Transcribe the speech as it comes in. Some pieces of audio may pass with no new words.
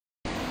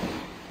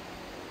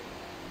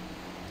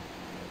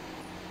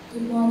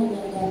Good morning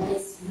and God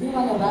bless you. We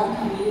want to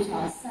welcome you to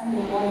our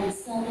Sunday morning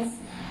service.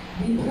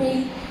 We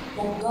pray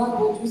that God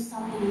will do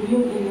something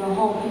new in your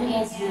home, even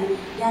as you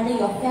gather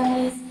your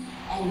families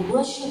and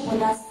worship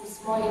with us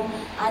this morning.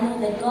 I know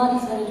that God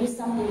is going to do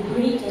something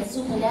great and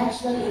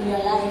supernatural in your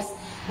lives.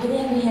 With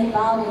every head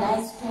bowed and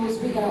eyes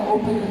closed, we're going to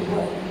open in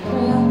word in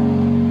prayer.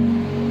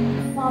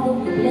 Father,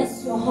 we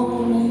bless your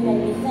holy name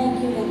and we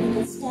thank you that we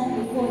can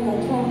stand before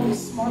your throne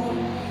this morning.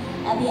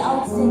 At the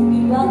outset, we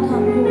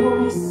welcome you,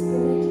 Holy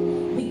Spirit.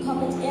 We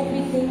commit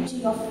everything to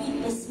your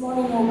feet this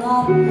morning, oh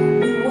God.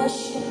 We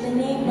worship the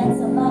name that's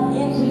above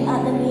every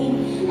other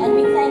name. And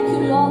we thank you,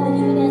 Lord, that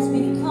even as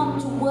we've come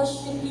to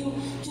worship you,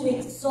 to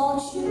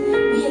exalt you,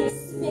 we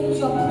expect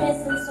your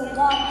presence, oh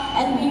God.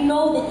 And we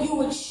know that you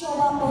would show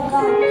up, oh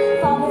God.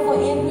 Father, for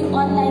every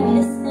online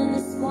listener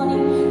this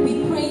morning,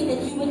 we pray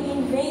that you would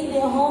invade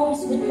their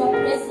homes with your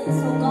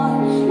presence, oh God.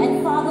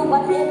 And Father,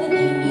 whatever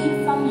they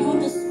need from you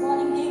this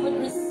morning, they would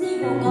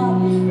receive, oh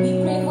God.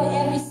 We pray for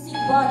every sick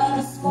body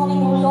this morning,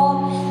 oh Lord,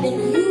 that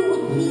you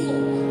would heal.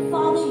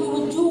 Father, you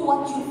would do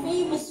what you're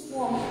famous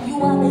for.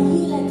 You are the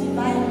healer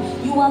divine.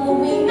 You are the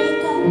way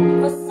maker.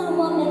 For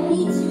someone that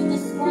needs you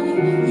this morning,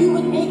 you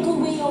would make a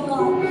way, oh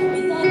God.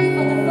 We thank you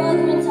for the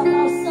furtherance of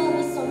our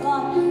service, oh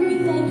God. We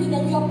thank you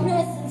that your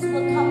presence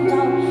will come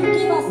down.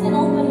 Give us an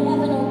open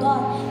heaven, oh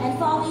God. And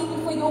Father, even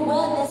for your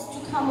word that's to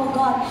come, oh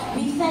God,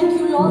 we thank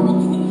you, Lord, that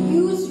you would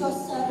use your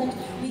servant.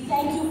 We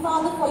thank you,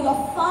 Father, for your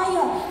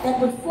fire that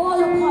would fall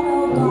upon her,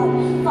 oh God.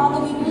 Father,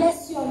 we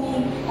bless your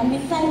name, and we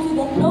thank you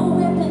that no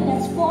weapon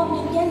that's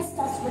formed against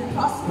us will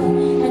prosper.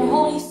 And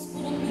Holy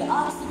Spirit, we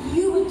ask that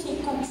you would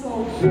take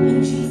control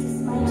in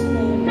Jesus' mighty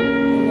name.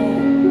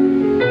 Amen.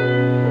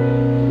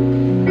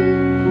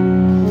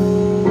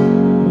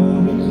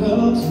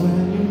 Miracles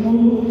when you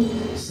move,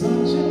 such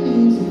an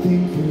easy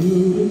thing for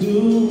you to do.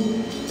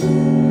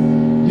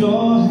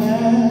 Your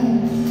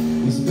hand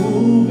is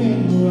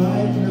moving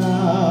right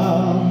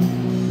now.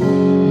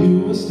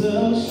 You are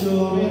still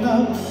showing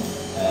up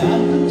at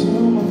the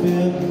tomb of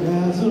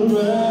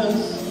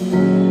Lazarus.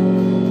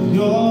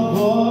 Your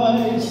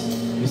voice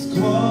is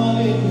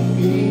calling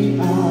me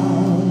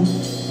out,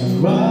 and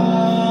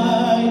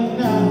right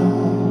now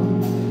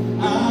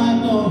I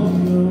know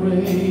you're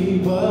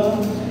able,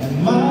 and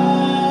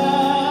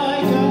my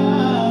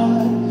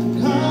God,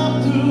 come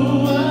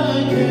through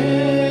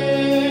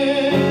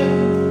again.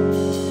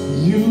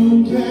 You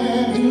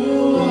can do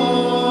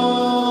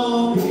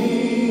all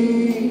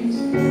things.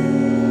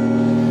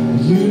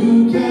 You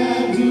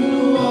can do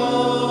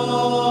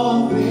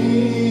all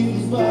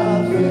things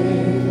by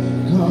faith,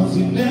 'cause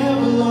you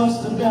never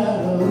lost a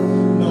battle.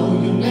 No,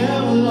 you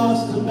never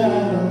lost a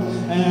battle.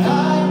 And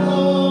I know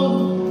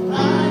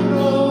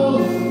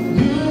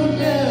you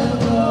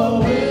never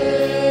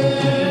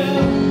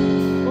will.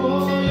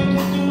 Oh, you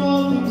can do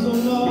all things, oh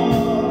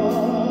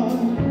Lord.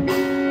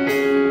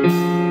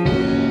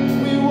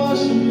 We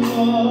worship you,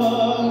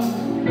 Lord.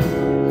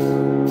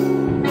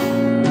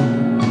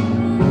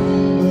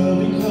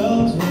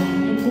 Miracles when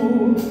you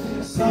move,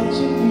 such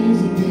an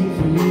easy thing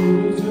for you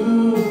to do.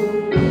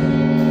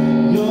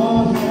 Your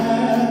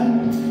hand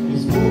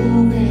is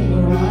moving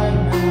right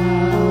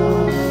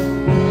now.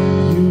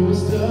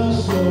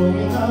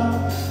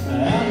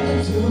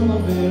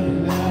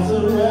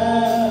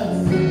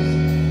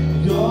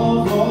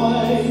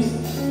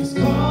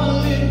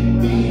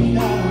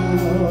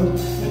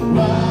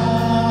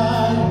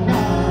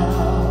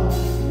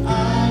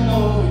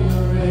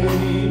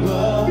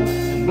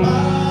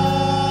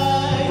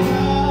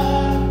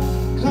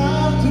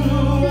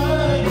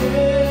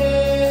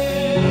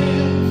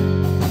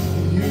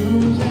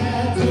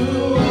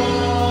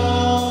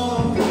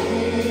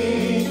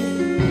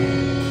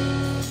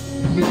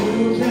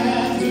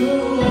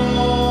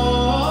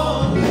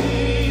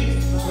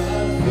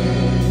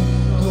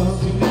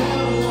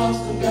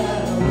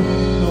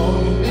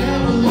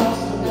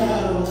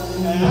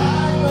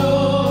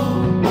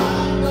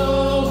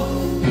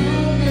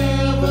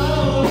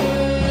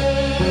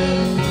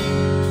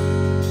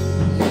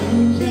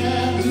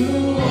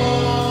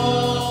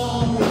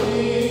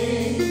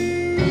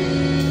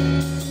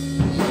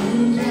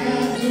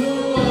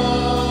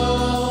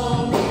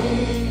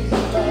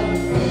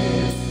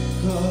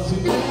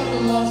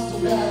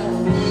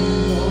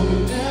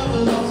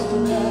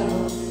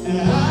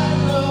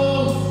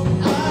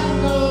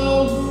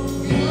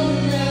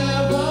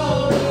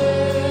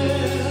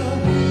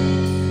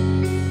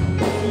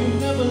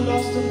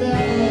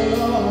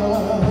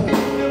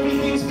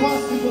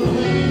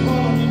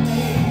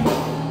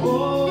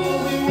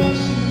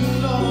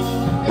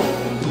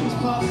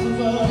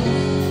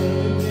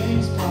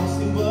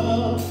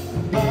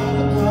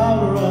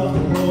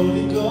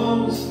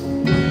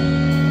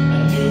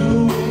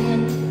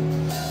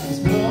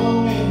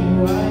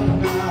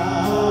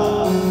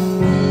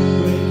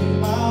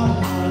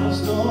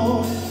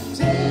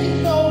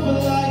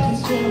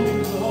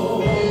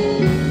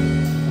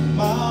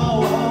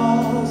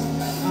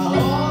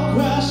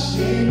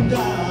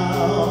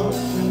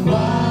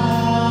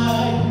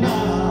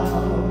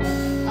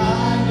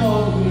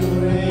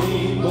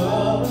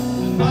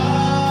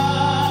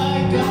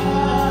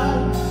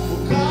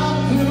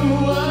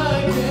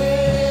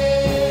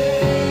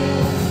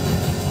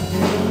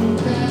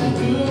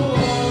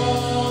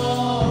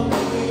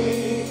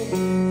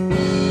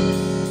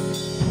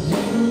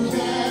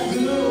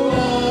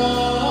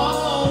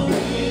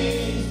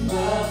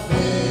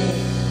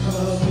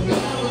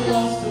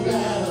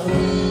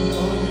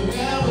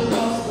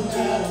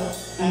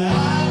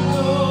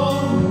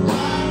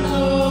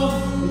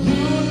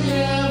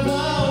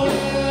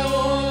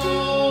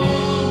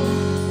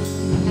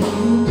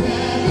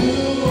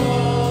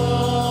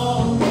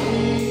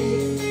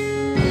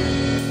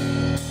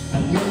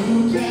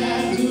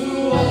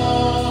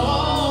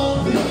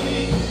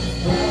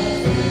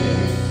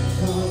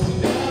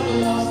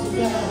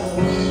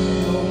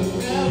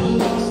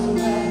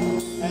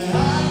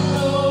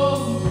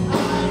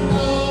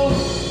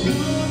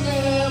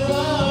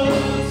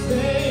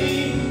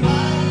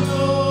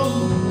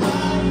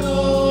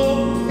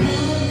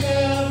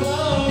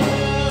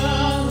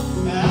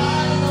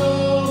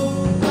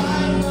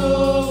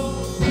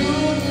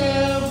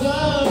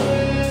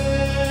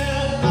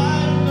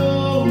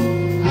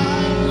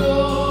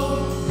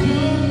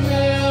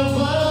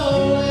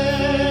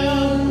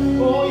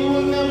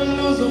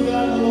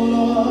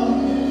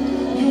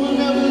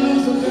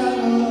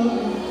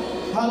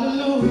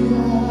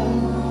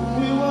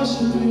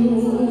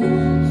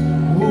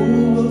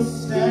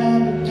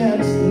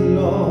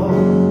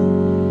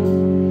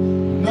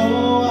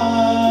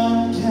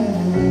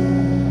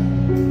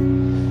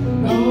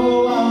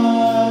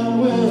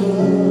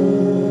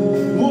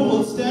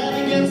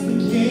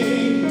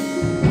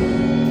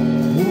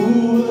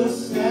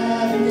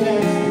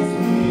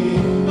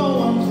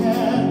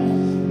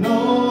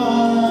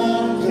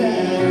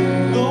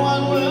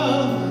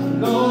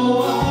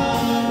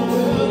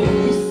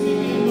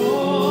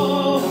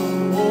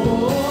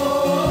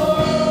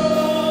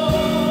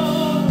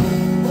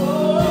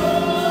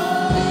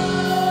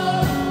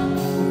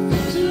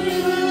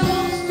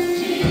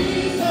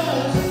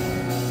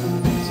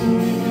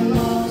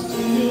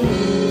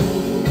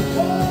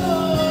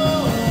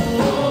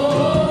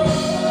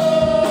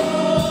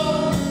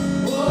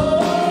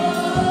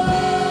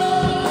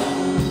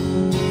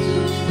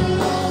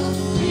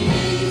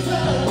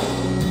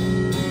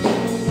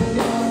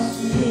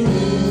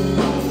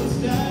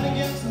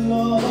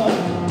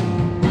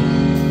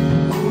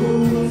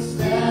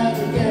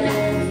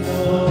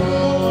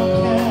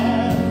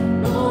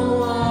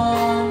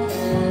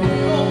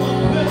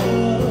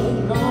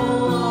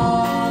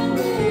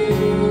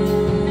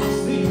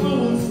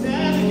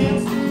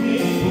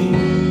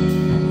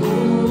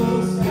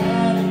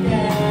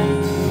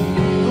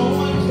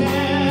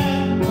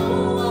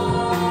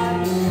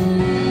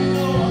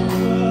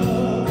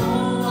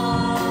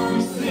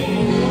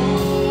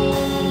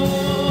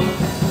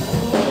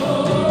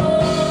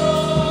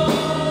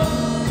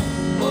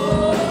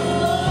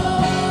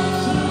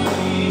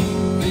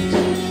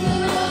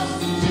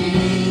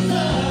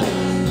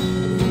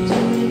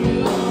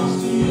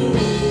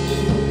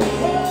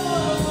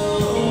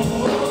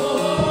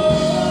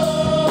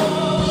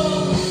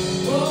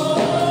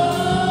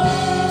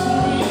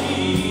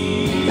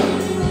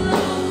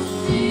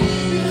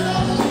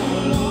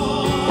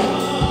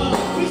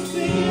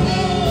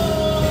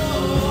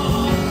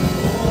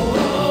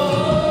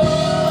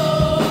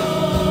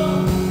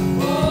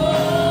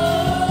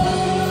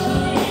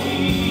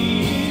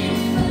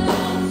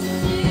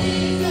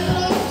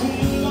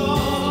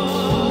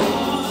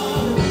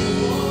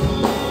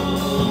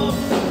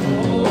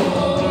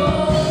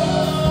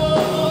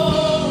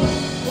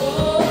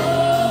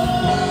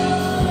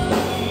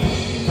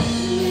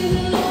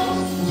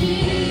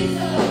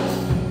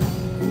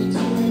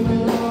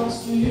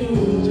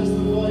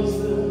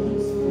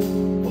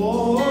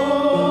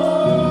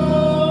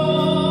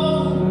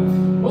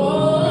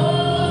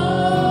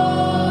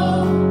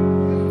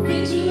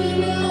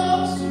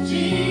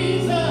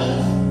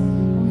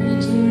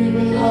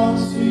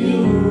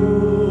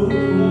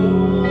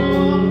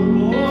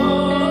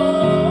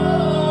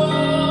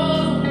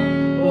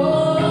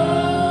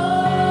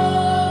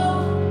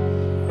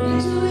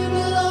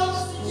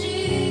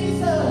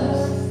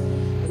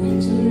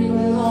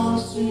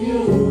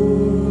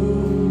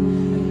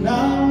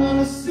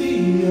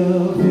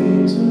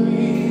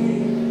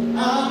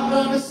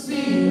 gonna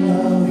sing a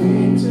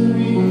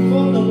victory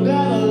for the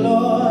battle,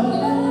 Lord.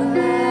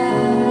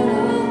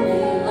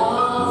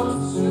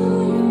 belongs to you,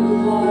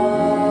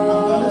 Lord.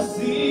 I'm gonna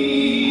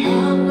sing.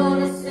 I'm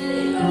gonna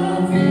sing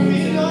a victory.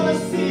 We're gonna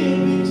sing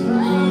victory.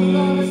 I'm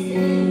gonna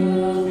sing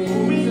a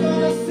victory. We're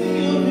gonna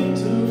sing a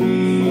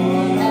victory.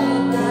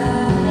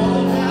 For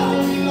the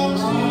battle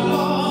belongs to you,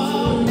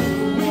 Lord.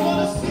 We're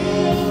gonna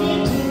sing a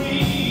victory.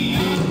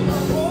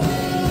 Oh,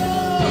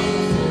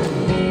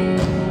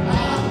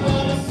 I'm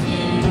gonna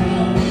sing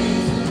a victory.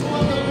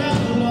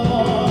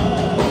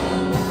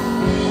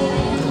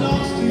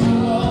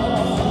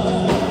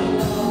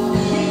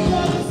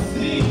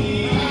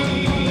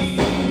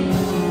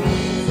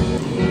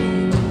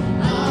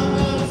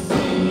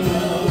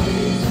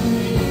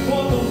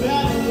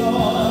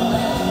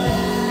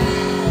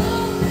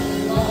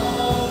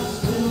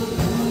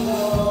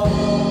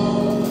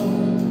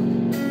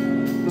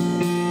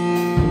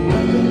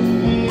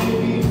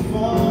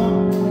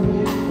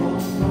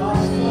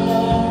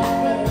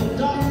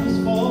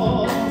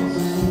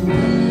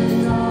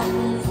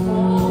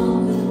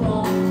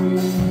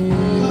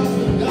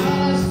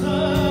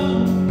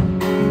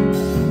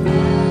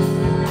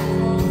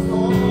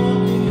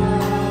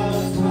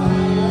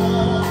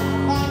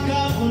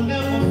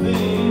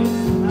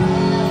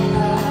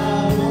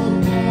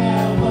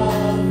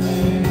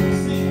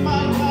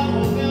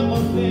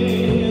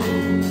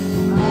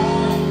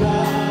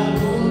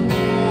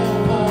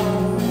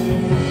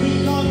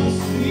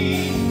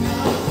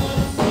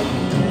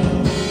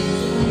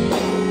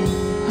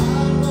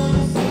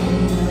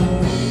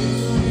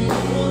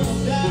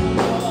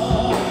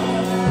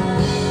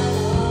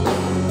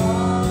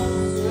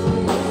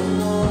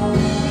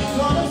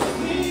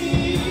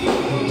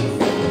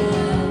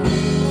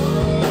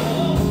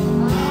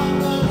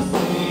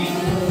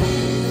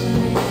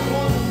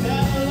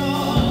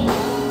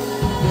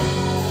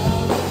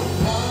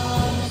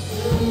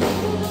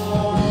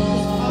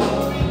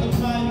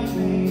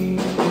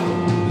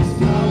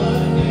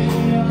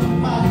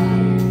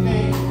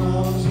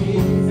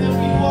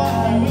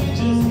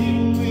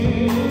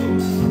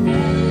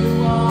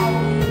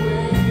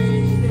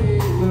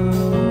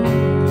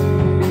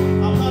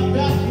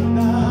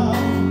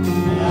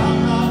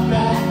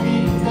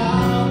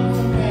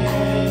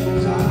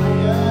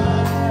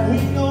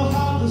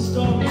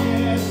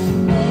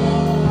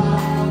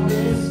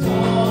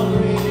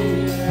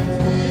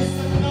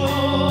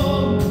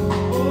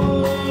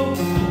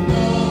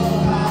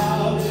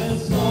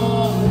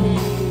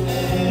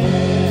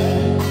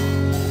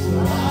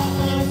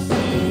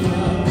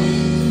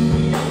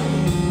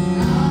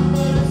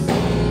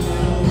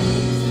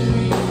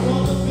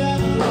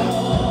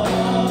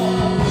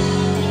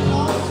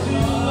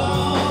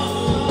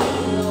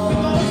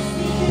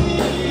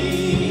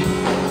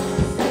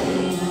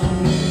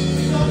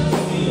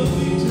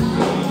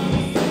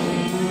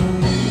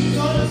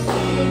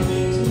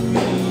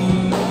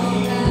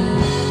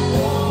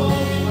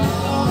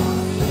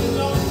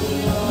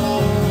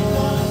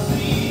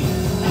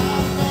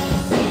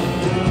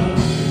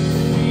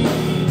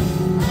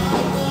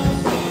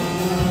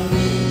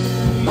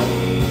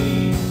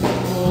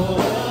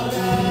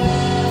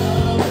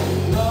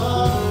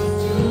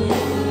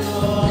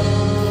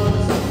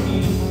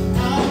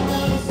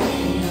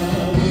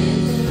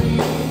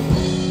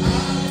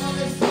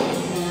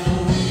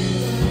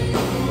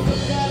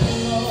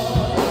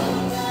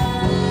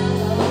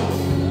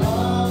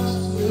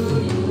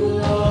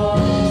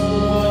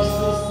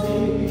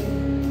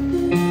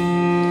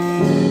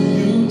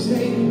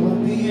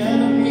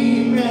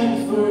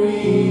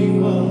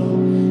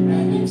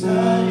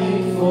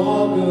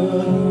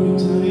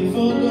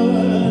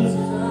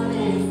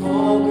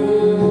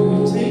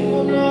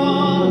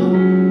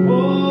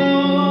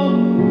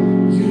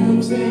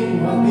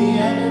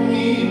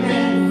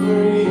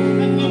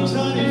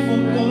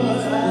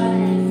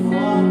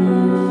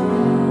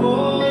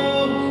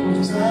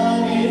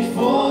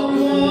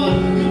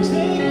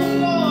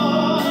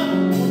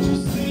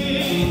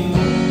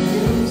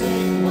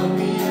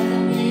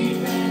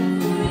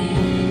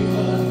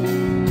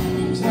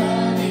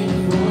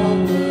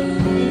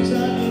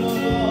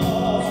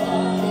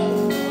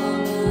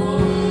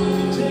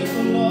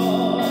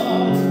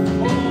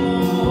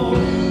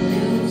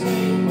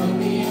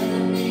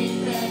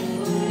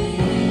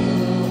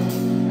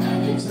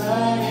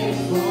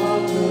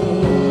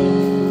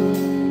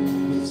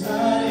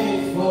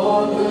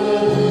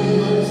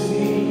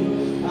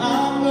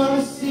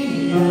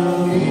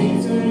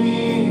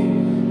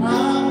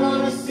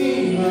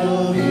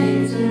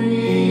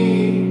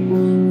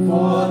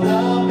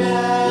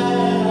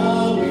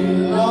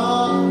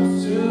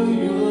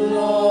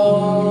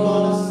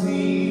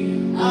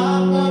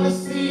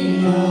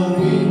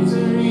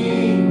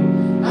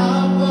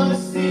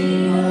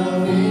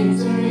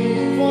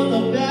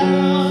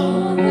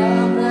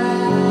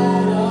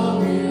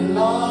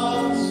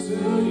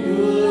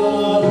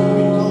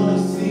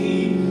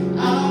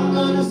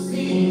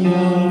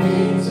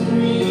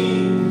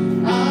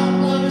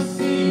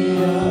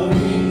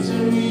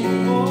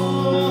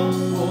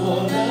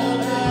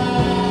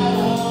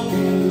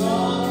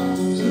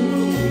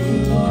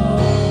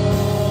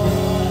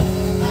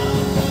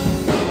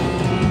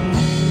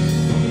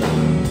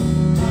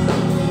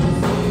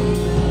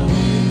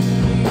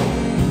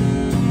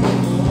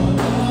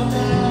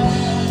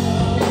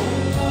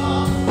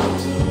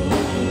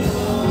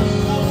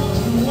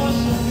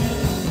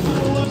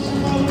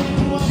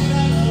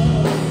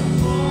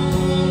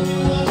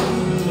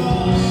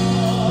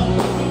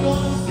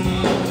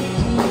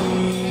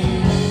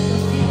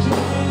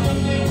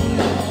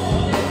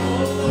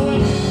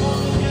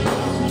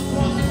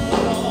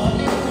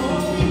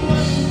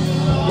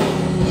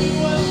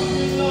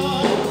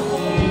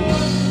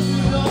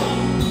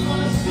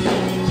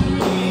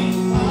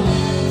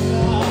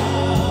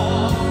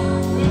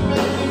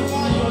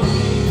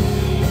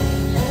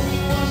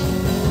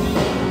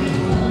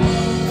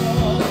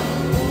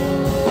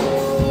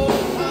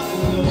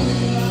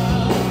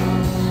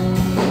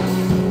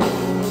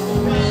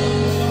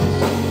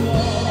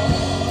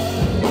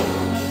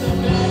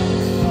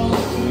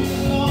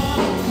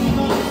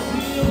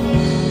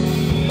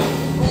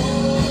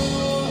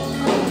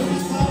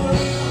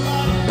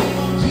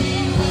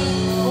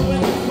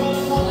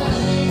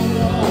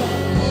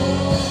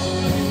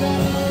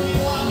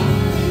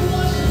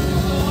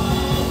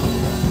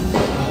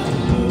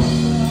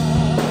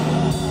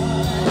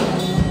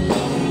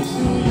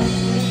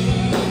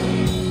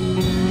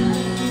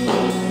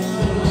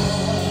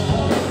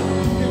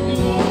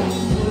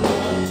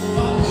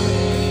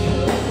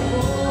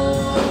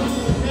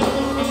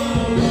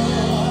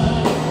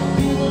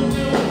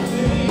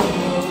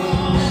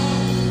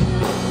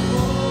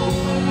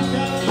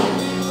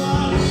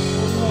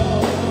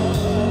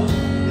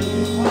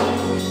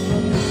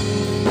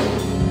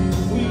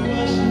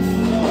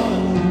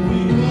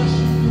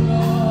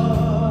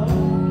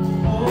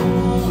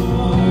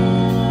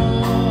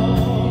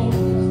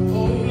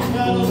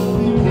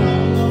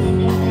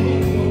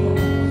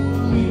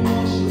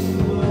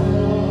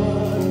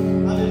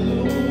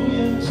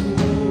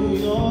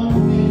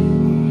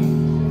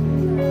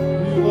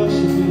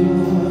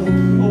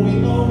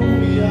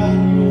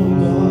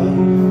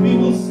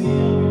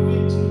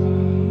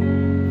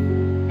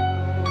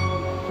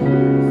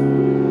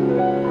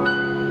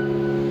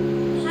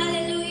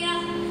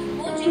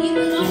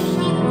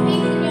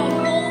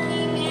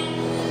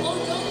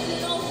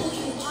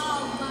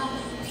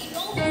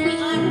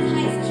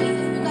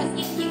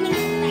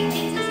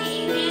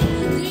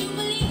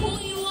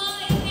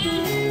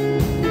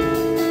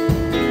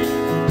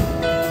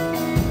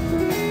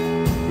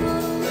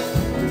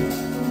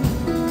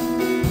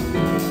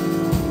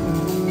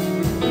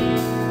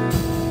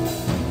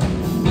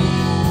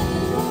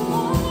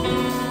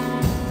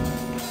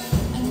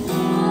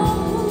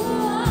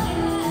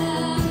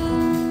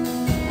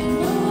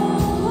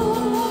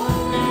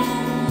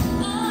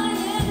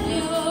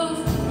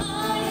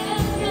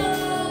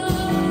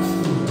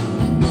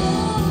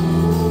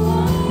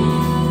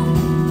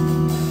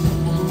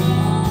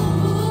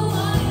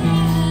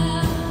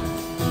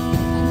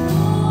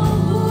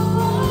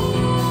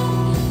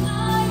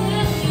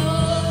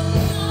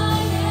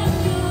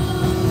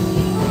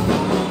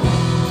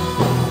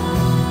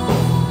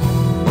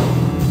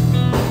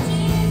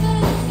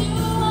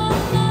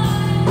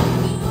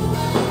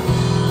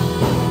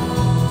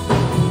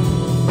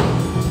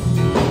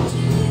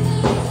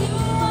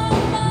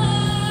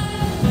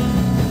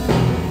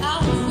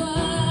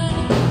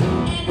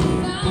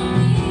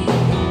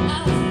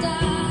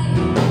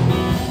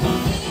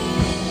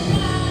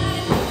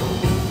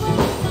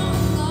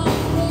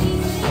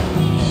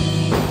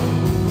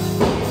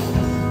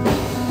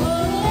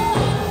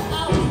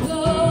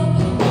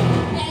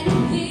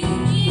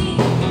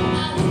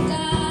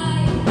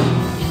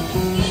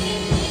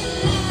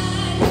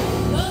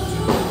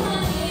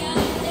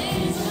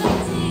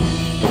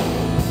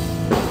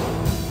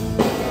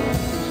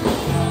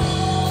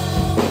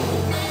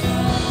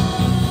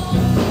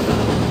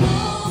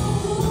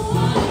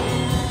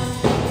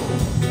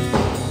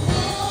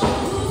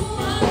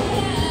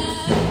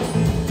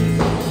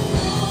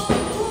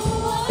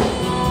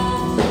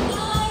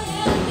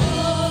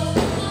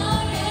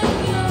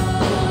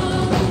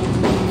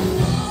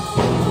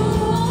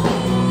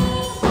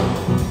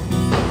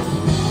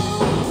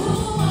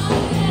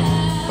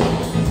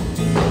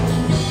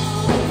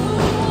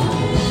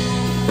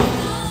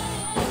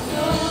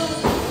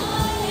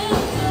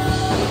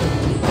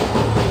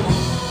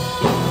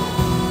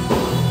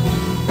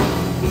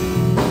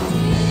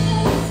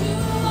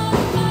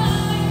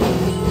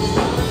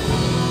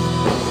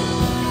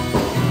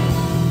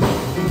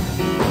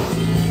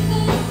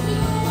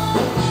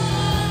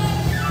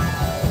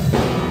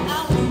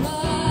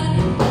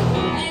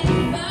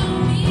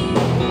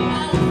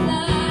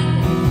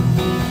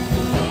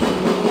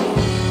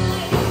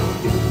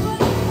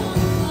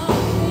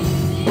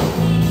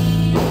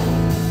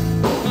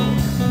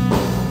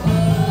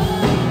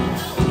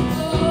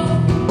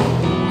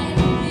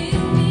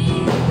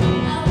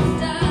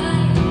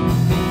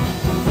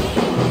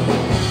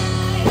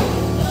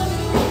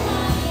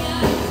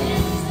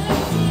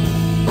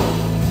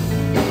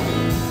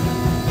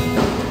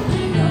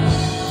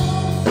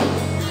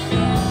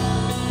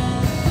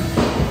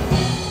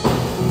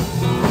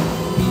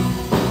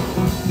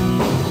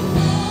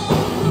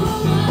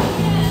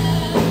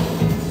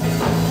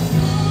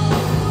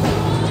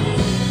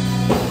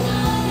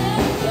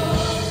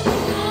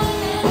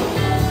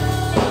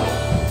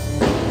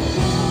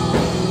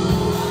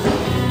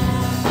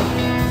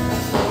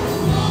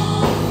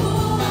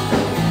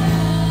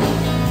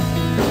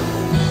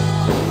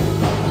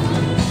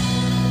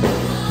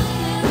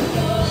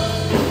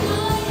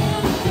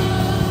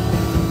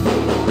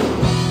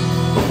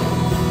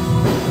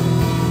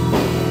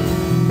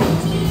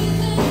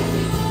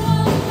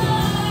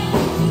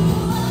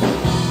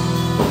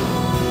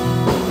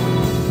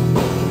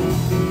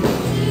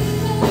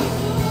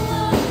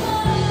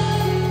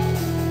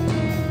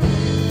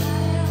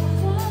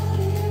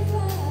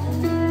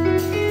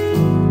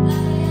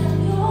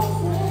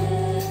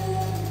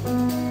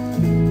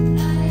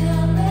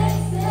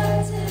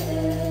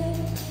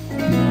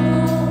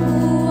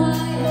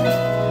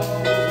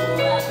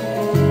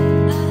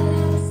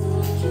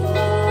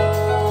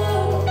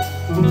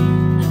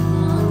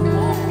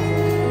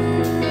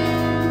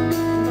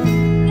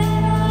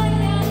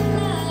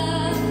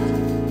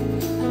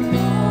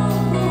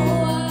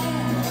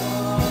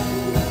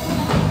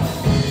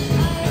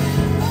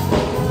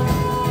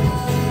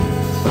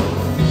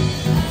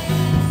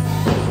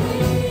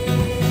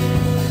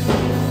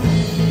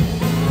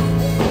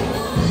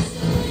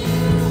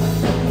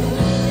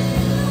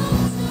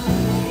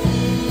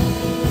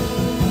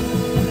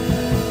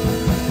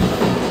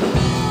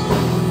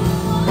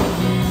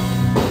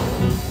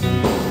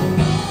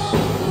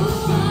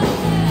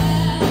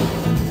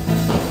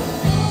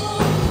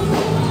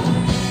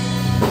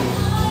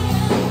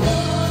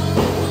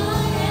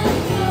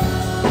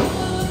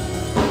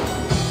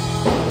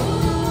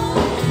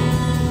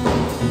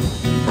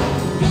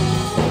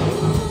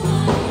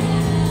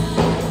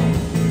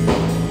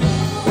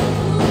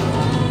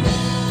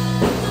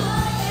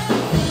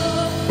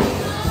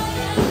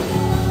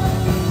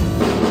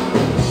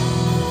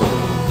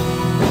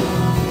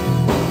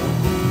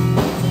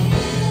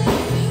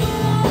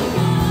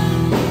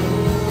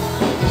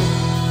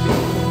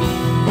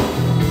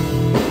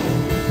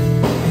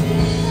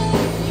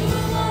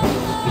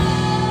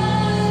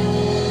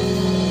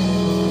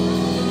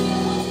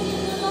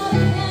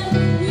 Praise,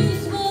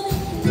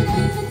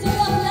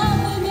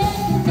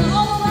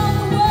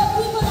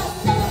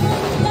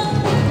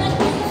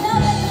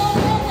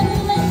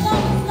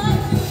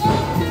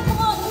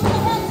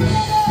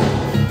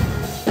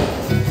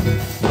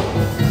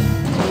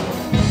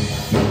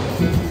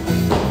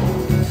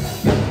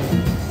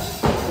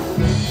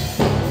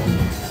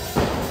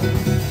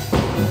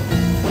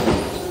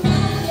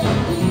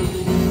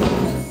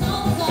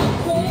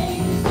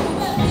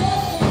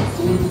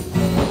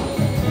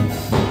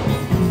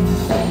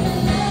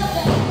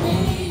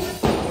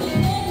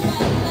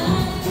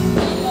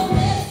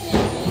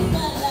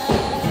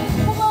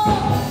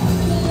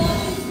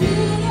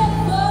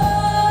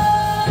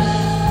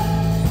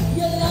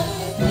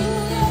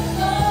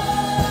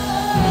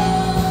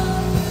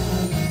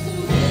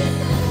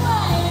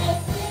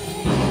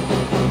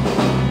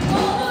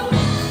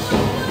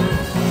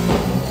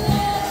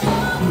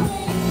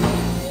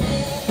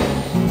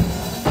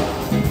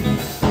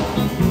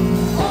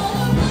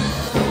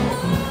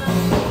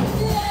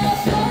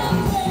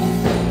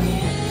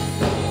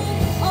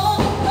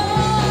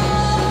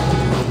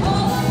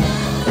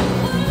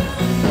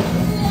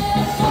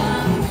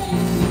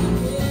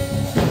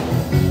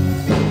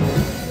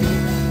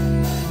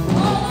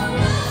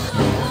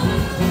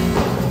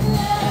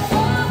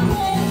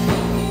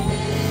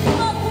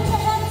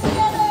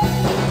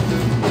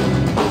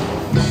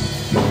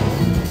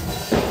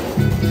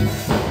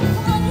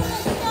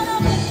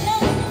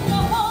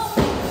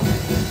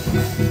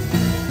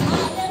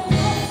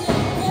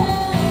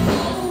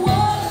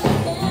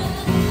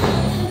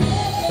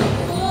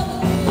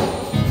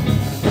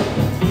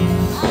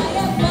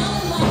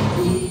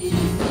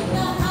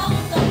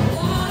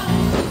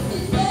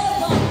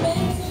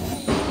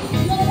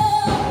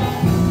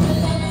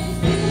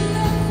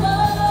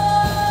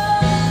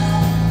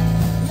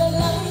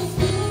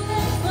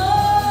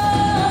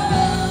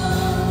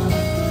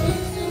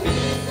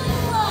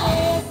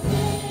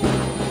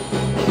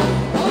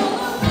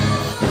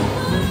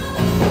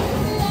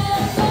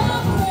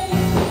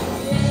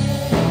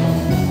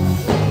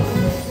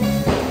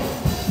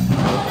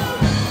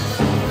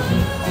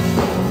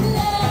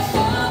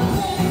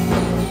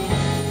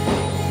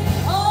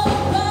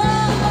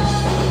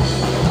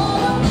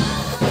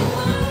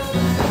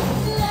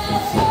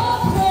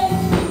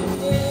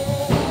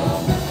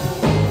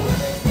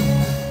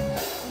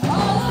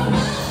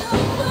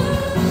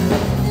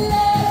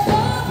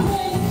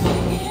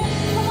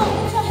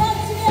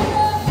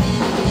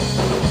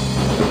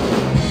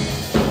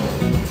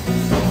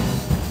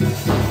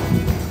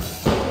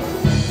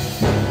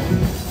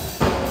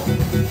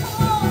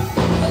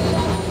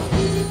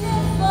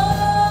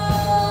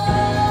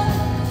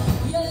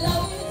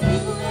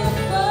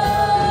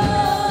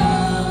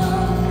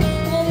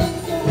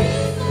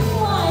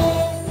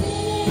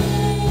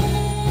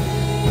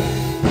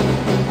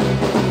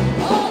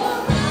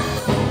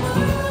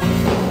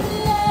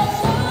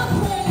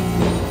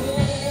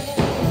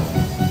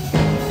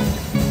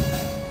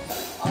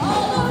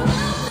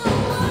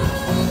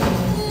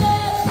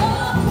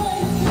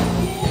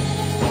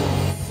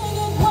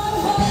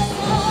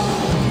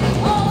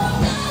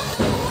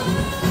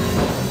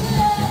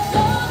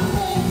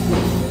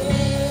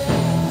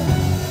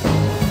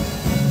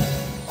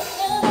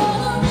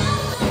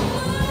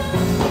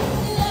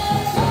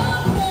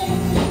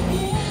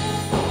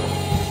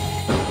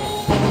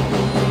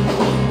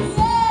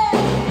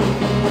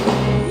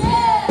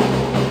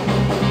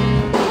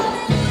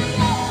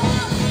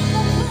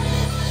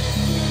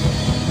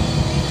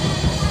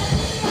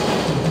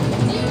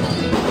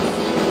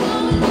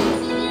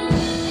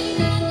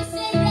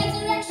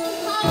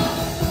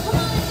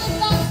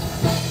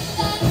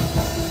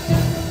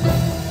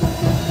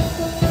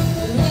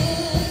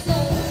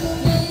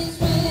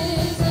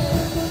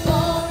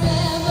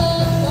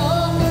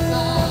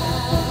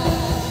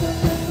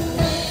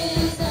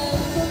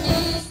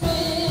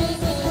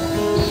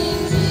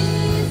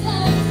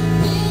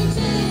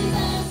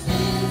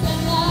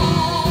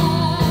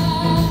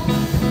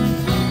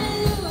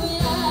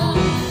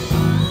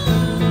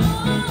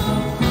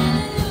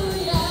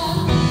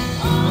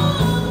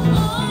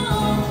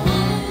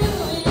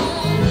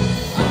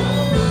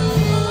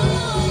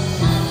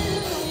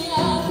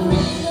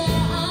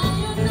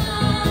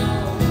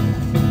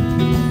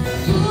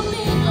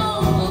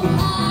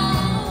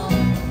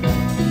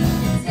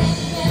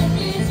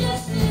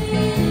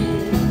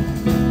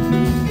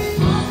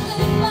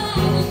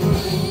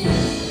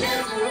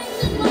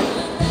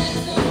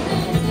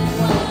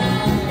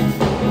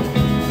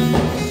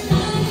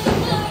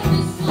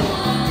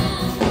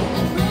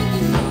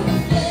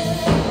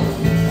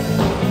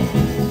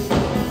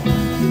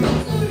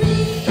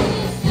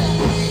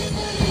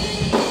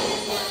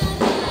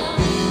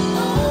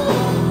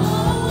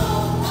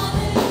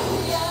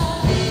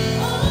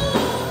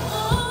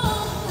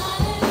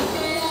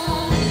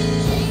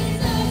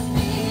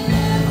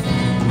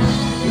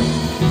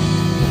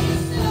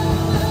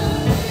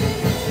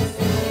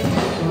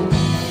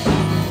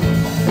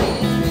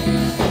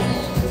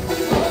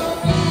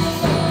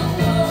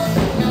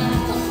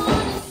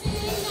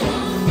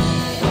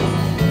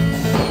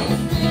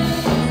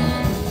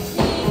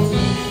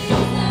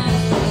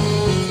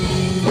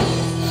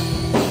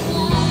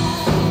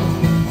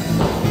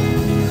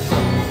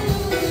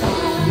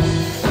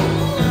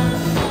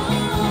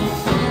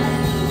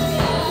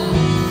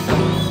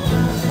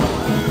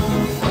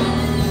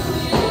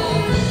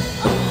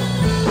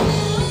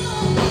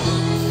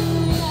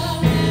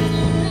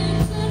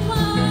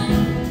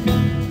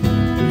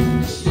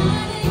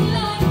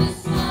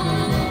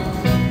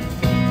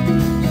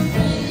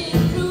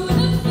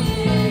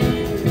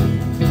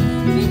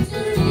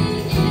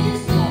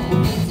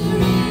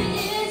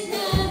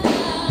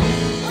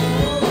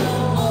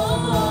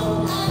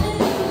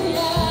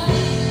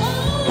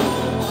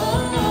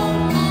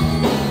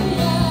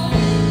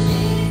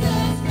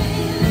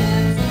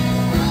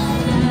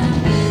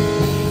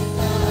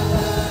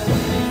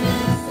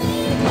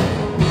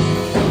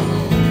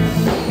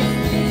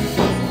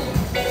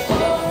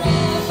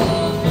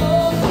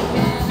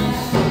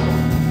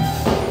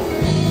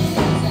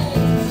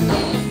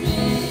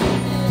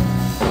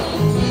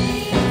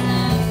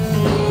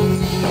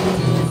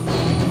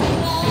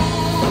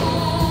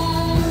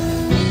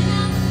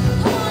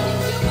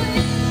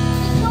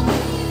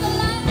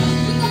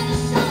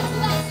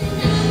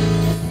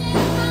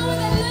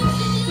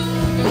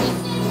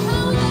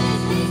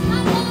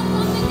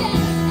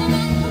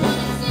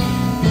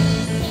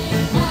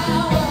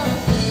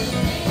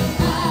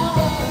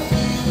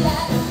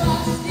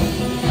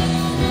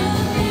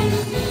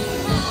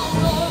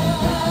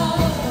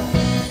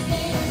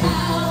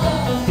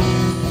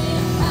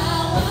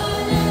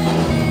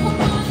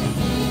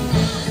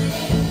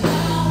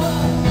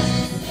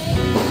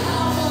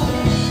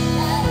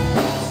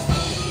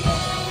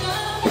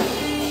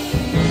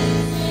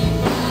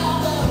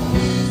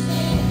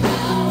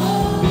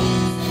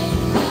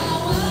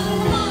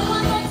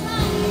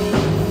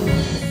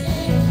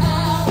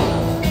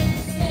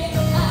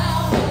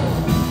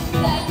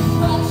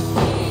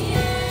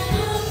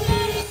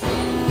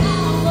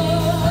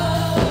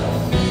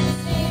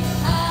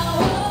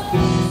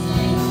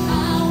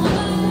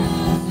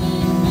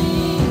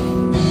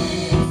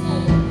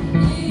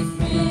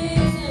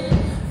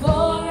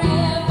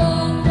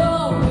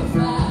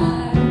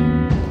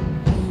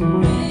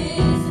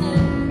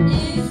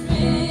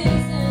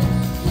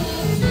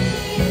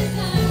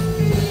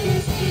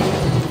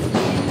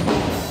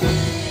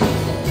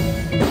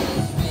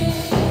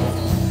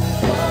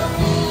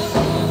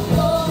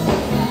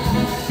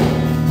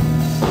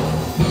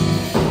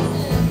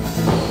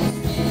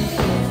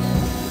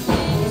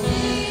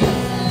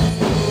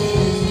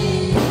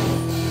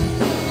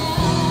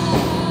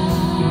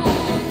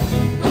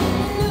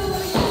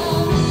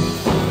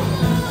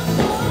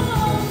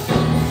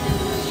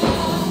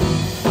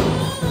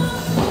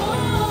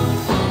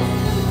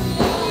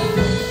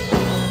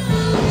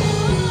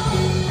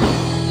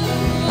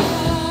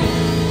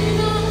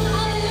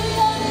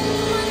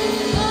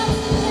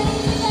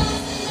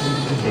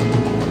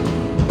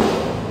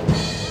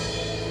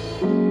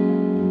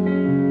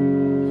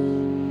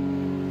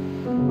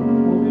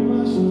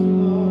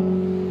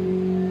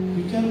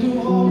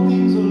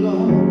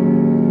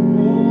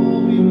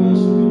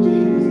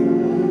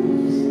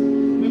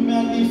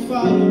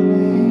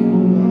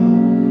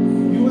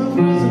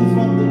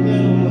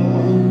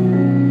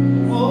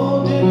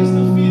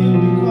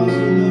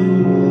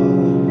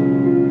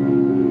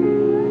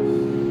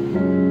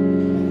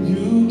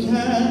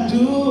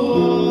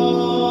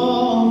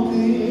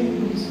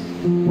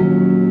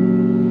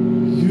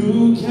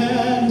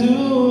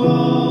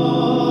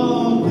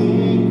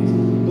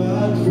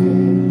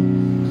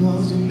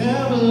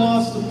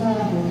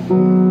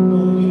 No,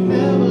 you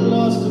never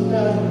lost a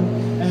battle.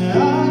 And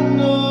I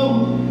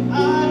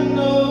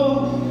know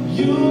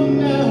you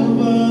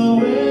never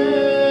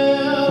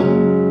will.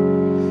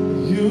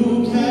 You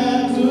can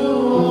do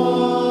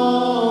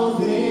all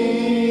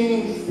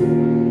things.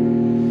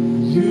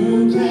 You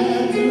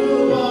can do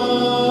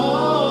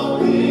all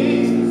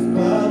things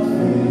but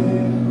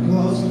fail.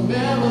 'Cause you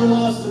never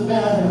lost a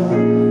battle.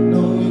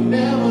 No, you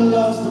never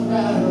lost a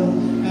battle.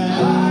 And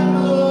I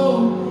know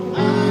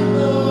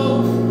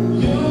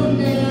you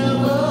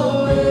never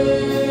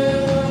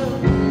will.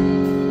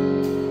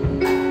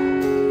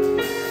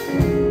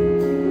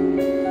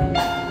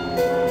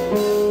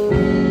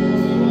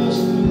 We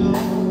worship you,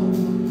 Lord.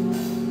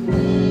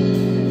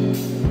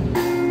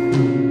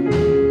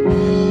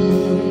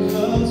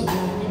 Because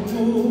when you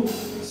move,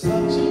 it's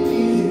such an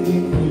easy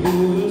thing for you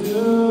to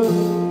do.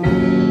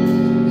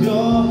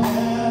 Your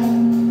hand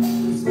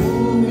is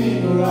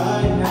moving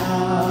right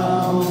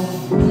now.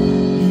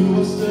 You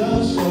are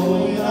still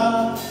showing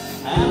up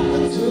at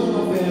the tomb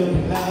of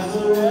every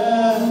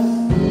Lazarus.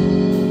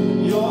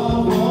 Your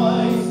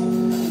voice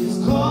is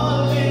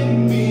calling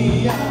me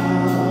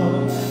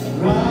out. And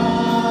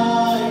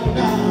right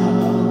now,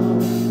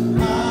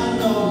 I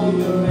know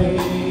you're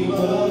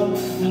able.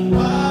 And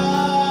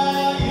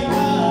my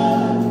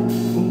God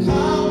will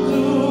come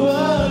through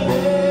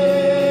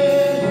again.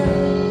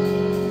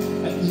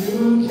 And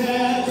you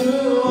can do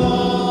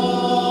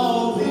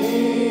all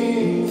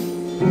things.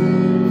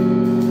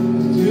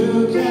 You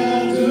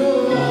can do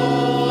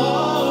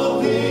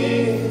all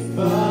things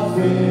but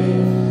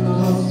fail.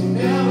 'Cause you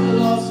never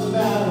lost a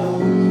battle.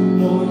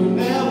 No, you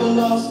never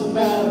lost a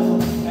battle.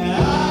 And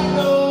I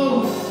know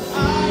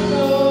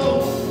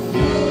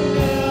you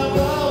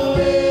never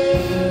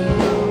will.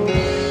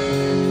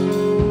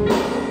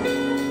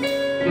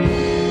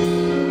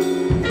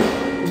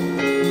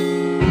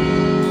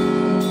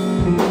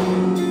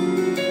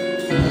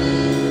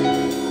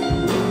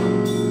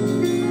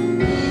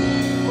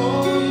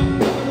 Oh, you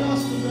never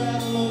lost a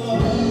battle, oh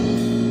Lord.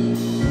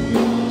 We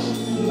worship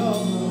you,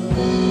 Lord.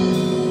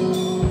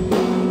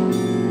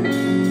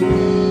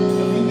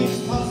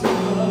 Everything's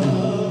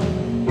possible.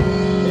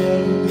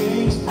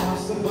 Everything's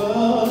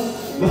possible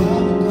by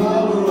the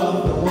power of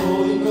the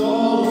Holy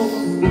Ghost.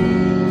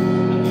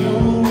 A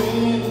new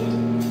wind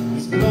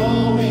is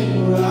blowing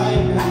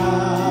right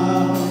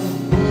now,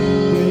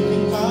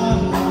 breaking my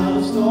heart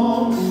of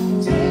stone,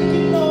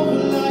 taking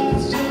over like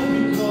it's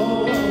Jericho.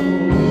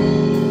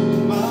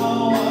 My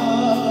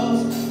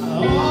walls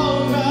are all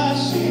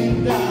crashing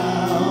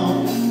down,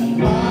 and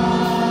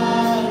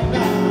right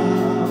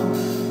now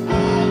I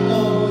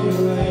know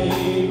you're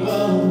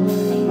able,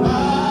 and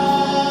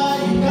my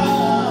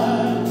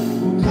God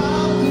will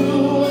come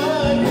through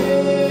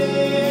again.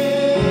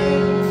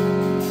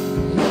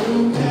 You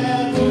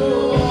can do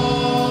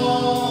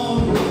all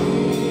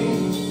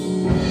things.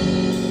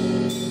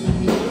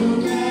 You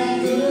can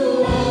do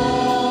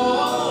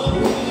all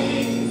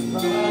things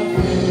but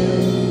fail.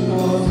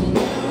 'Cause you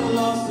never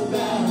lost a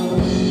battle.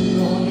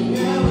 No, you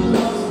never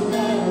lost a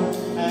battle.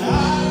 And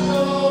I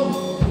know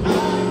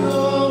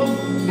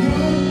you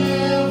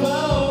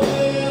never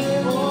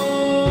will.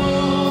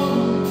 Oh,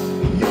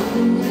 you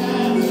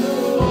can do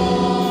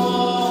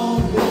all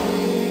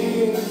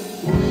things.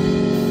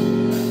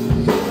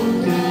 You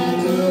can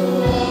do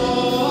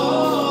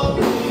all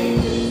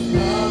things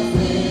but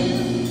fail.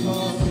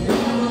 'Cause you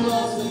never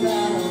lost a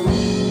battle.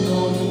 No,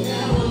 you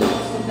never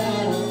lost a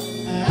battle.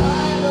 And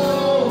I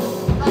know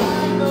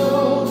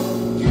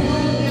you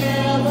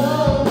never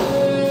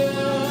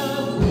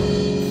will.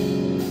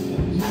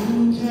 You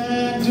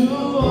can do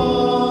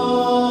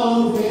all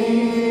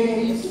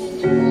things.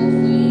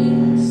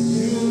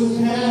 You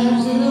can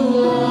do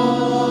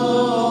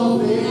all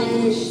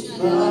things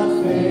but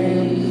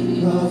fail.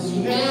 'Cause you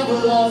never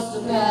lost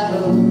a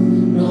battle.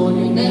 No,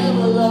 you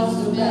never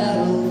lost a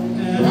battle.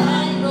 And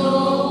I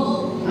know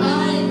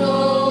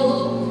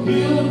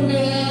you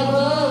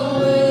never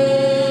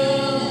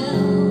will.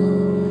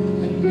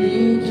 And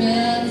you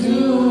can do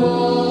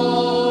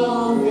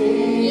all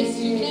things. Yes,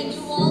 you can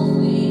do all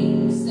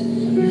things.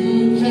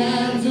 You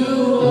can do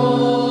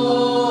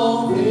all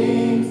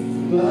things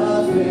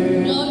but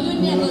fail. No, you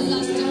never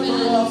lost a Never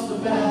battle. lost a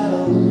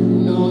battle.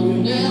 No, you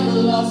never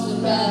lost a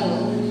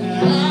battle.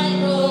 And I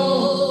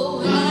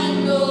know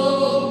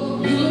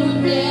you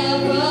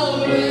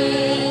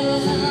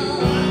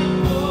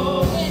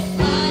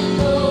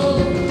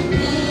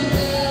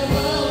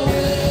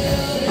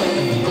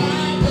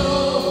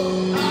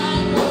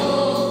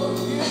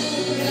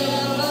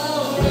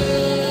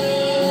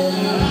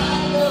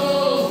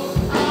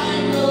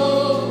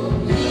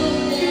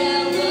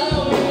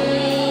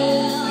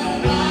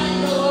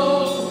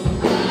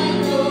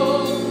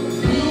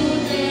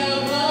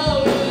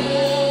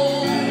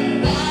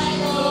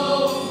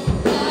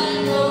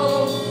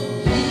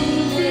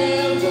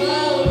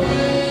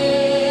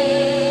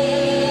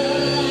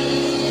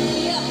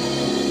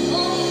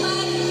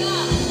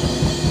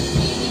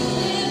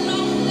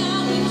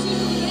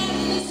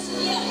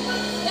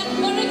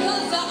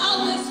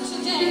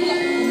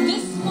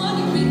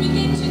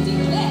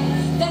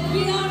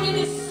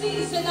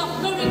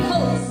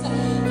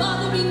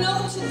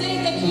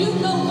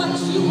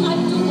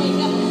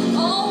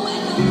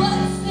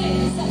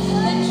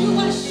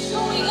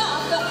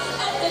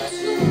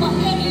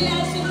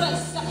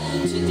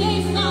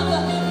Today,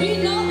 Father, we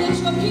know that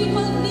your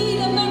people need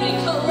a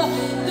miracle.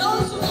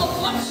 Those who are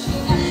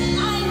watching,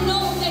 I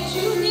know that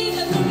you need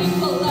a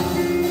miracle. I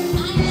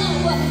know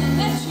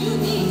that you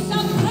need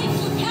some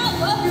breakthrough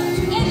power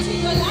to enter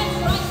your life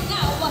right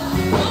now.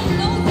 I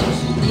know that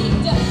you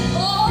need,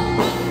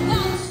 right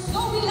now,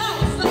 Zoe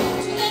life to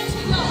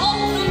enter your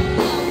home right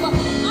now.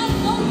 I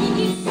know you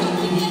need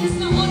something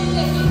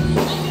extraordinary.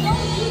 I know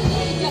you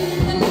need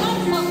the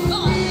life of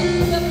God,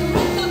 the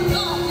breath of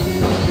God.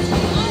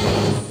 I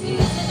need a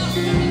season of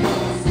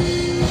miracles.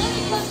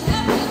 Miracles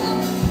happen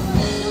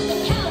through the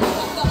power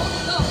of the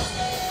Holy Ghost.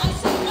 I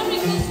said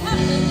miracles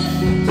happen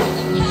through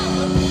the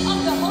power of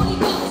the Holy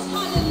Ghost.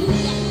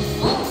 Hallelujah.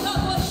 Oh,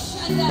 God,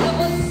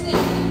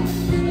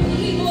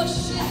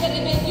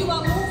 you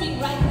are moving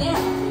right now.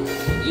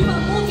 You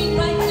are moving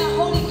right now,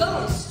 Holy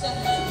Ghost.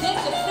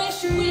 There's a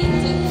fresh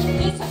wind.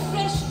 There's a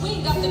fresh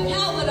wind of the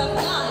power of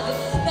God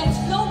that's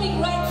blowing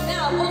right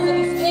now over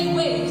these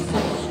airwaves.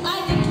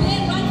 I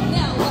declare right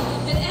now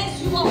that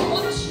as you are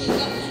watching,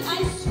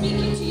 I speak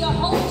into your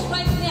homes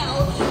right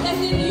now that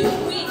the new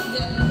wind,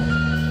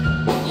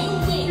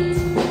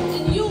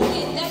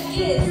 that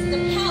is the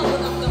power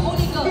of the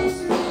Holy Ghost,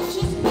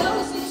 just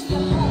blows into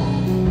your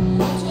home,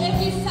 to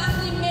every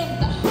family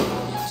member.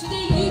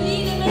 Today you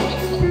need a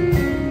miracle.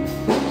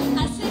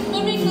 I said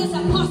miracles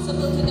are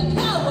possible to the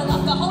power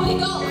of the Holy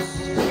Ghost.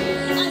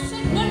 I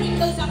said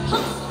miracles are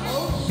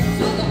possible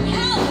through the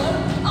power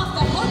of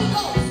the Holy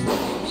Ghost.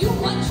 You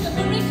want your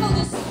miracle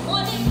this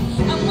morning?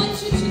 I want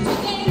you to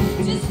today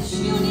just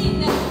tune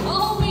in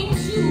all the way to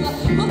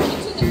hook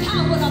into the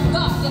power of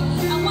God.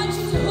 I want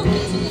you to hook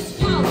into this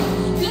power.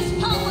 This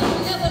power will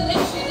never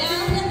let you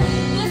down.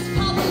 This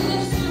power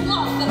lifts you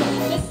up.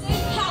 The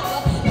same power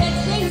that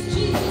raised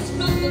Jesus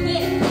from the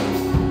dead.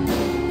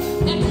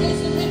 That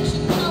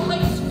resurrection power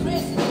is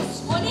present this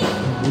morning.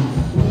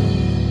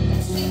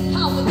 That same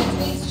power that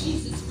raised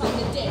Jesus from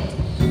the dead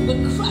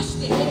will crush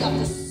the head of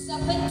the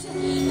serpent,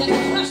 that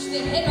crush the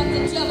head of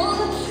the devil.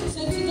 So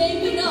today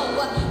we know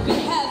we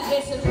have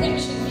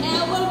resurrection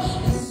power.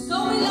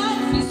 Zoe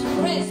life is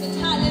present.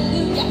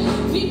 Hallelujah.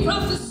 We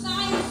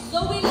prophesy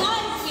Zoe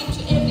life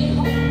into every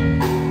home.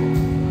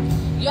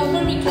 Your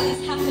miracle is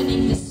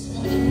happening this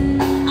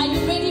morning. Are you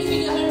ready for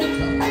your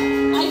miracle?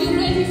 Are you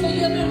ready for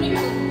your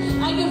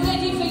miracle? Are you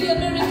ready for your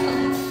miracle?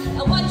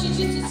 I want you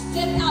to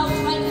step out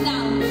right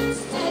now.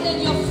 Stand on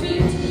your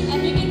feet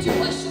and begin to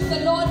worship the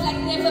Lord like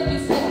never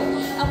before.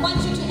 I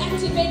want you to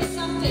activate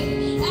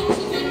something.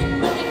 Activate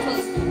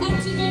miracles.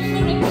 Activate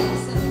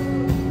miracles.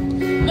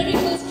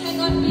 Miracles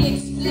cannot be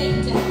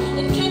explained.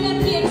 It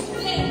cannot be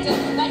explained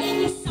by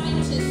any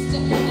scientist.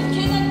 It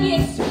cannot be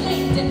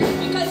explained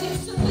because it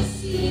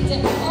supersedes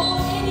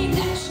any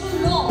natural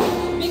law.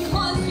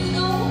 Because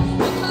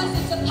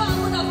it's the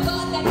power of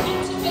God that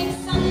activates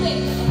something,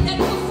 that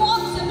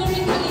performs a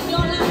miracle in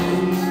your life.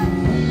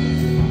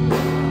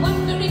 What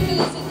miracle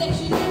is it that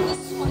you need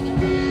this morning?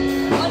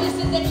 What is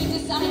it that you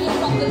desire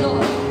from the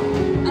Lord?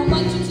 I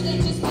want you today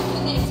just to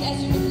connect as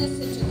you would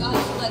listen to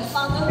God's word.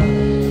 Father, as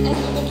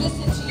we would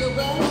listen to your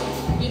word,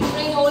 we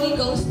pray, Holy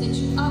Ghost, that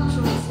you are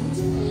present,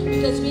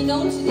 because we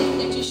know today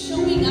that you're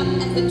showing up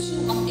at the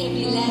tomb of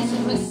every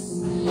Lazarus.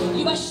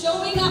 You are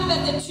showing up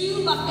at the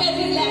tomb of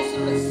every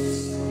Lazarus.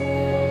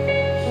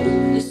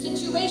 The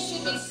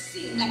situation may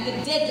seem like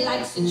a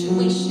dead-like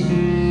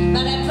situation,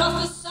 but I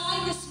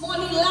prophesy this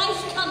morning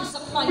life comes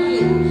upon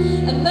you.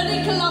 A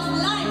miracle of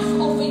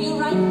life over you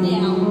right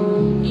now.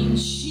 In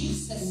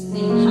Jesus'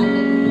 name,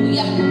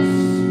 hallelujah.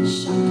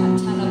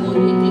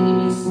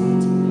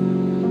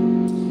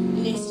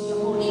 Bless your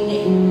holy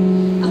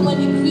name. I want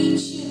to greet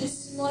you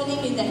this morning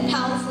in that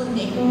powerful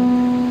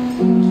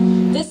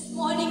name. This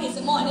morning is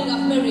a morning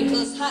of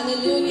miracles.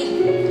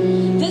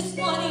 Hallelujah. This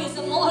morning is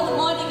a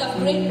morning of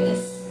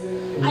greatness.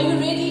 Are you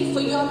ready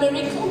for your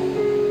miracle?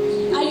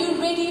 Are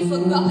you ready for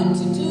God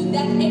to do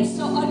that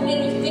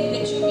extraordinary thing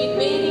that you've been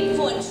waiting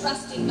for and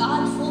trusting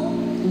God for?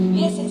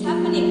 Yes, it's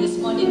happening this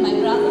morning, my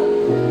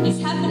brother. It's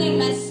happening,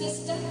 my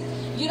sister.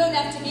 You don't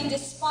have to be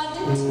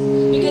despondent,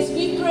 because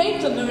we pray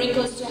for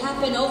miracles to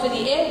happen over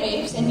the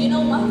airwaves, and you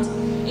know what?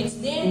 It's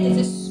there. There's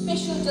a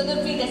special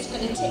delivery that's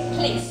going to take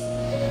place.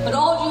 But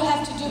all you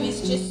have to do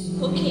is just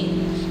hook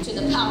in to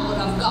the power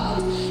of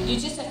God. You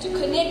just have to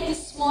connect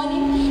this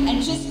morning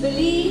and just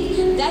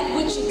believe that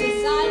which you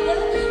desire,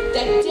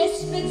 that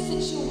desperate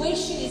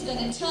situation is going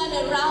to turn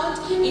around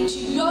into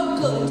your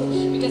good.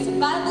 Because the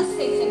Bible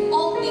says that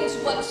all things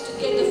work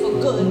together for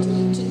good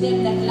to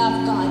them that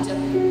love God.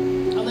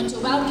 I want to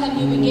welcome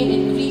you again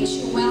and greet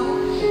you well.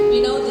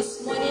 You know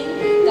this morning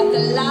that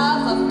the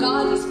love of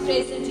God is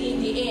present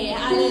in the air.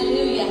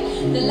 Hallelujah.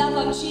 The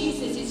love of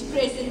Jesus is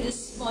present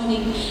this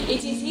morning.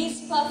 It is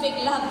His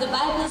perfect love. The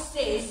Bible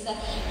says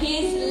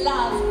His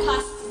love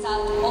casts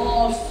out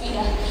all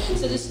fear.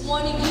 So this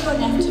morning you don't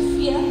have to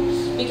fear,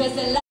 because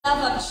the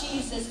love of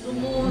Jesus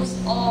removes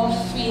all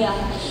fear.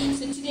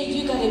 So today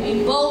you got to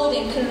be bold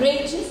and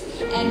courageous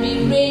and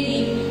be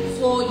ready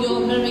for your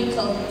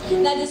miracle.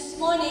 Now this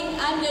morning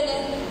I'm going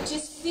to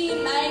just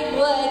see my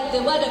word,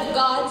 the word of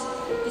God,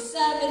 the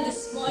sermon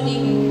this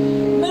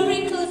morning.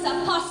 Miracles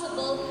are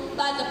possible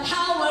by the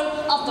power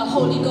of the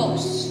Holy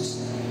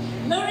Ghost.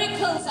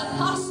 Miracles are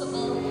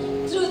possible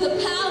through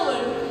the power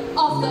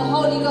of the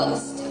Holy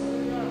Ghost.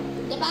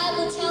 The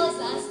Bible tells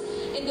us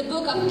in the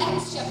book of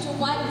Acts chapter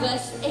 1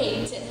 verse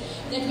 8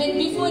 that when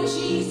before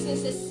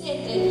Jesus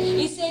ascended,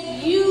 he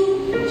said,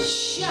 "You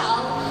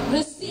shall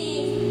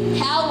receive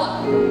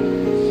power."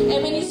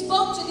 And when he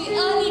spoke to the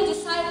early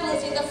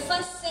disciples in the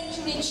first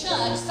century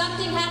church,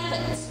 something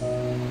happened.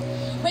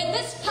 When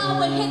this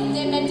power hit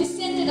them and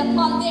descended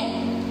upon them,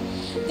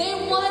 there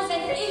was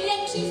an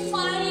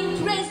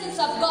electrifying presence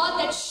of God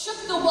that shook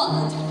the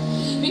world.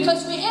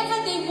 Because wherever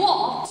they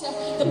walked,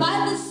 the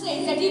Bible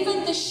says that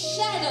even the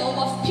shadow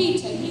of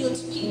Peter healed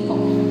people.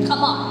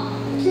 Come on.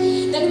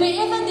 That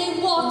wherever they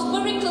walked,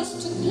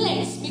 miracles took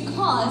place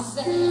because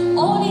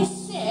all he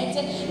said,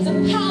 the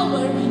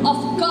power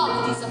of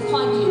God is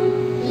upon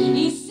you.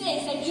 He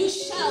says that you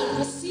shall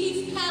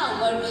receive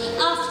power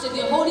after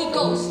the Holy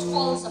Ghost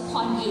falls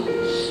upon you.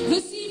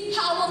 Receive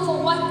power for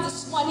what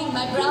this morning,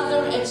 my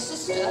brother and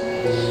sister?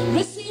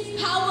 Receive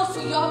power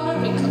for your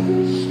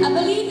miracle. I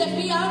believe that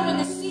we are in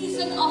a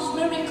season of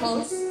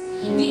miracles.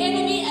 The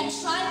enemy had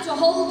tried to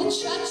hold the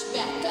church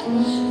back.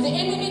 The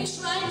enemy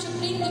tried to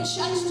bring the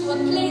church to a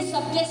place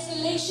of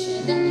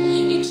desolation.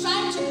 He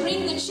tried to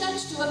bring the church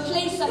to a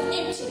place of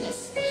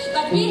emptiness.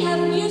 But we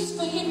have news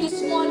for him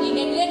this morning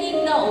and let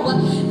him know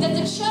that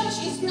the church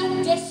is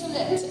not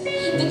desolate.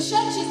 The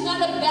church is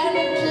not a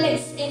barren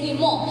place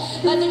anymore.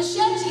 But the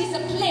church is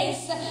a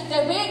place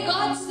that where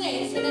God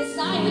says in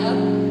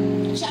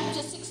Isaiah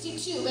chapter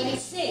 62, when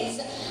it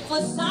says, "For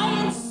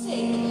Zion's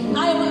sake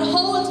I will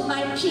hold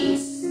my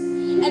peace,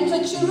 and for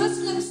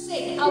Jerusalem's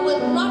sake I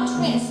will not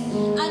rest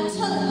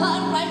until her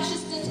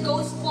righteousness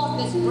goes forth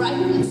as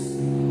brightness."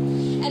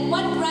 And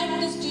what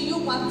brightness do you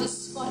want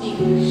this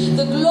morning?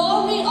 The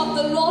glory of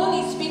the Lord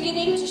is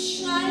beginning to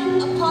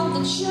shine upon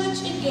the church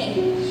again,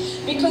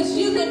 because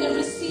you're going to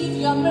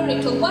receive your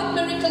miracle. What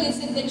miracle is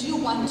it that you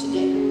want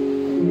today?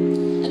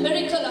 A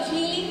miracle of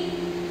healing?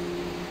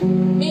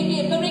 Maybe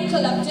a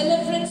miracle of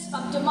deliverance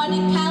from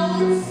demonic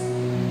powers?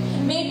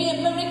 Maybe a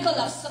miracle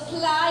of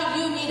supply.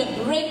 You need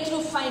a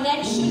breakthrough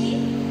financially.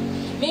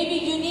 Maybe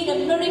you need a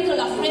miracle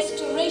of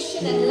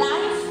restoration and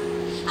life.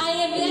 I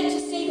am here to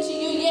say to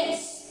you, yes,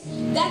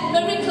 that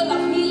miracle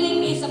of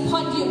healing is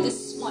upon you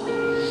this morning.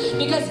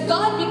 Because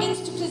God begins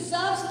to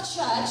preserve the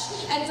church,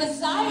 and for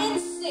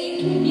Zion's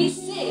sake, he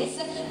says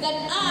that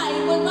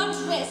I will not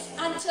rest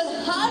until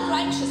her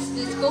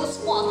righteousness goes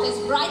forth as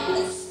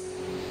brightness.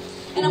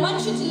 And I want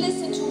you to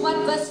listen to what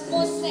verse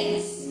 4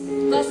 says.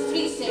 Verse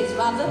 3 says,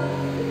 rather,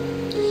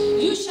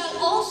 "You shall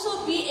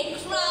also be a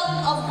crown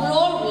of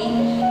glory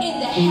in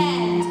the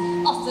hand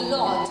of the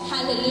Lord."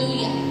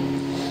 Hallelujah.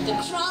 The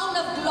crown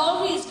of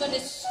glory is going to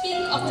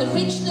speak of the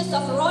richness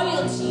of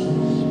royalty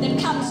that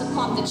comes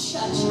upon the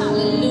church.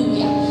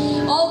 Hallelujah.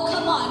 Oh,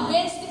 come on.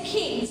 Where's the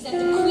kings and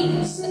the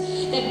queens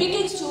that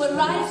begins to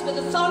arise with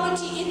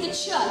authority in the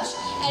church?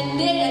 And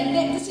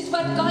then this is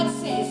what God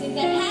says, "In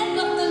the hand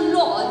of the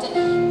Lord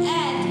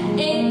and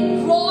a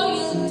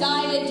royal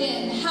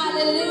diadem."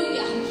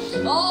 Hallelujah.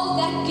 Oh,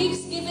 that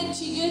gift's given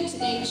to you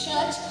today,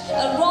 church.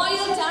 A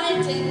royal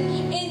diadem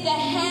in the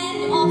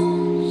hand of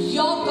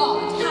your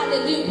God.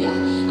 Hallelujah.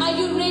 Are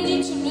you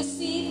ready to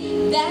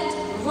receive that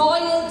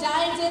royal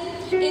diadem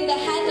in the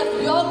hand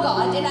of your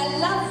God? And I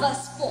love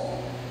verse 4.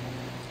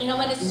 And I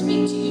want to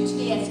speak to you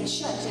today as a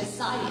church, as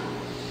Zion,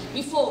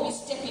 before we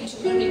step into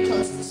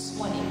miracles this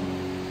morning.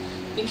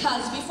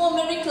 Because before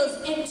miracles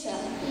enter,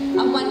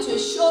 I want to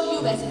assure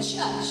you as a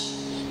church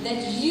that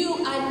you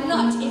are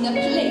not in a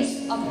place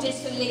of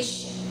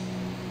desolation.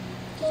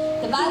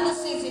 The Bible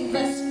says in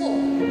verse 4,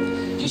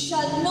 "You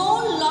shall no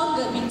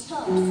longer be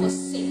termed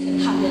forsaken."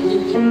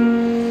 Hallelujah.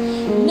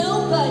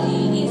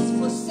 Nobody is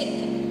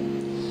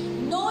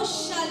forsaken. Nor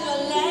shall your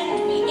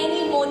land be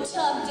any more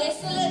termed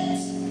desolate.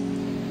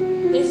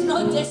 There's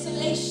no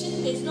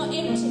desolation, there's no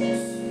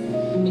emptiness.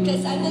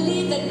 Because I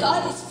believe that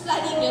God is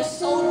flooding your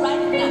soul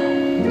right now.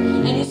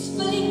 And He's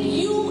filling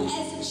you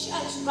as a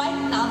church right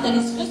now that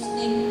is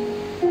listening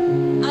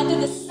under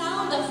the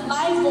sound of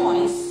my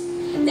voice,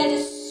 that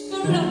the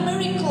spirit of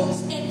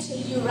miracles enter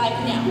you right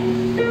now.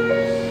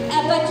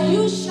 But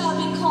you shall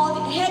be called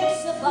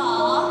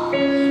Hephzibah,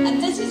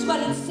 and this is what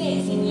it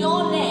says, "In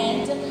your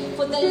land,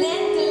 for the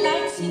land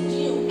delights in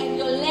you, and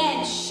your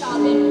land shall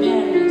be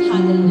married."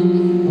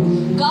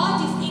 Hallelujah. God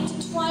is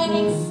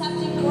intertwining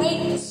something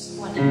great this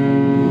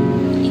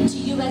morning into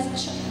you as a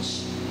church.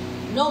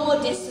 No more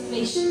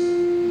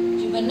desolation.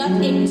 You were not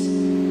empty.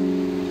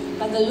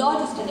 But the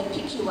Lord is going to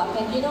pick you up.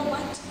 And you know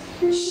what?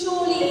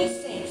 Surely He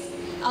says,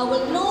 "I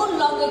will no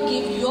longer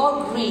give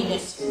your grain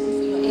as food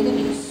for your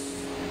enemies.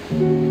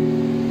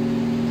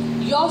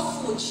 Your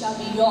food shall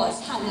be yours."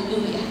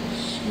 Hallelujah.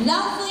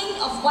 Nothing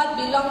of what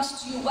belongs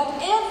to you,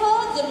 whatever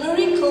the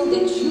miracle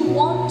that you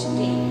want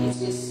today,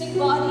 it's your sick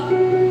body.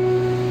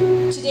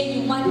 Today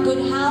you want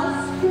good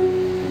health.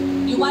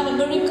 You want a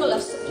miracle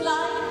of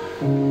supply.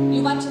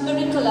 You want a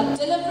miracle of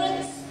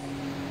deliverance.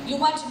 You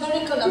want a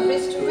miracle of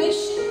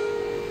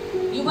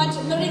restoration? You want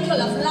a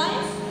miracle of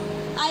life?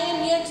 I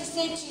am here to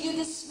say to you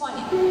this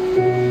morning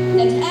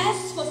that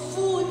as for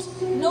food,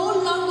 no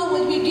longer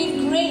will we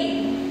give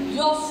grain,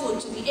 your food,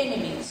 to the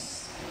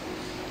enemies,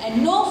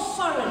 and no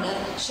foreigner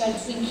shall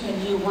drink your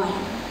new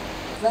wine.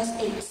 Verse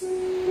 8.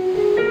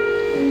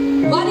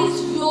 What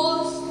is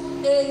yours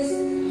is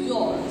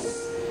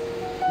yours.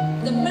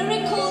 The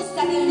miracles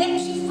that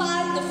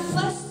electrified the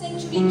first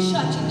century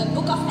church in the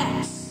book of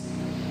Acts.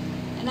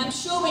 And I'm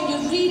sure when you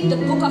read the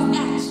book of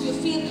Acts, you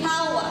feel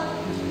power.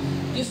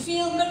 You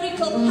feel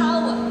miracle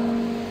power.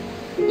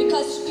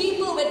 Because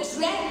people were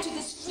dragged to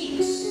the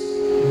streets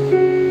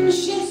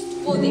just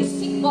for their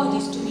sick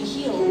bodies to be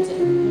healed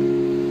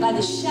by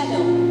the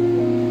shadow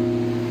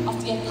of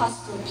the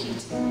Apostle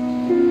Peter.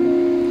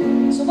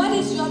 So what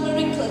is your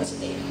miracle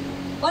today?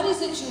 What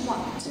is it you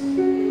want?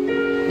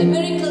 The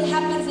miracle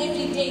happens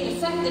every day.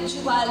 The fact that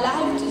you are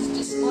alive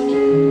this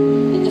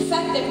morning, and the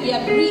fact that we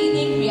are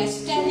breathing, we are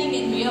standing,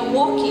 and we are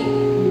walking,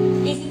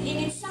 is in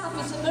itself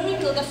is a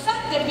miracle. The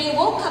fact that we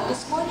woke up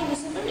this morning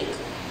is a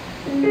miracle.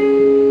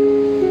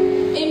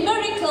 A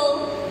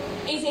miracle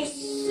is a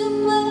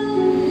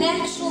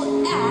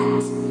supernatural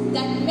act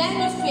that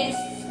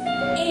manifests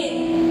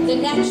in the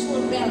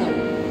natural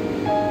realm.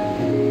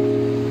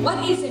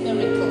 What is a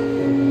miracle?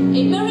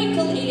 A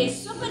miracle is a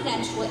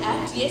supernatural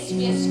act. Yes,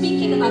 we are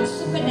speaking about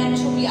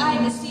supernatural. We are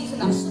in the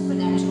season of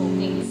supernatural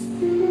things.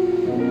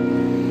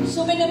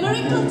 So when a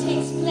miracle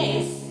takes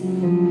place,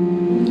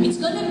 it's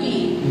going to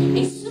be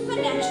a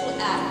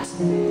supernatural act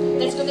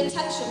that's going to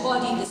touch your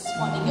body this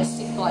morning, your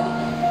sick body.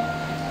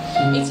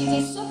 It is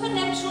a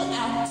supernatural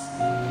act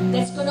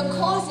that's going to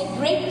cause a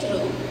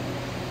breakthrough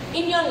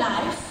in your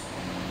life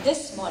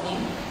this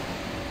morning,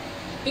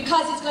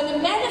 because it's going to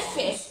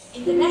manifest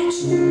in the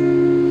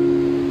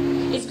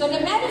natural. It's going to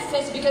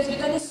manifest because we're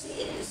going to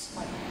see it this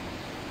morning.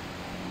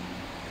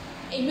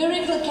 A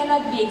miracle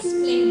cannot be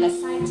explained by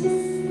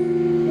scientists.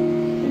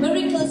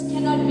 Miracles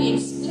cannot be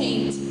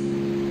explained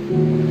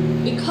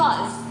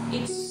because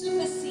it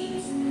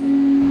supersedes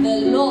the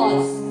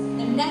laws,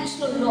 the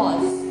natural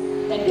laws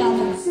that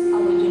governs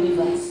our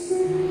universe.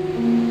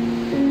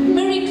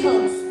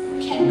 Miracles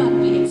cannot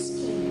be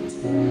explained.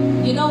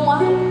 You know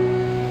why?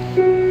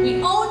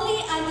 We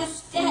only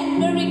understand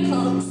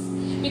miracles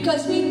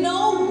because we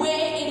know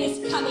where it is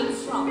coming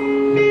from.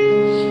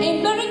 A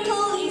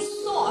miracle is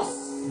source.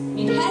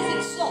 It has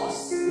its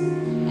source.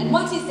 And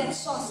what is that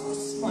source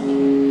this morning?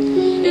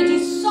 It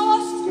is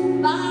sourced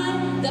by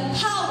the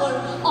power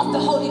of the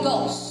Holy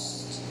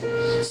Ghost.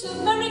 So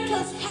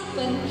miracles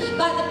happen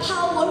by the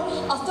power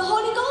of the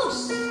Holy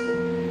Ghost.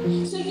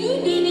 So you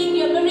needing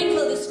your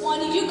miracle this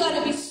morning, you got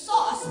to be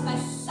sourced by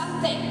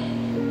something.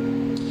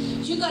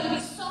 You got to be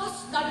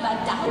sourced not by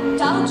doubt.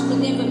 Doubt will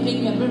never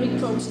bring your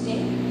miracle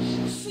today.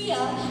 Fear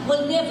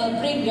will never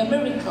bring your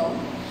miracle.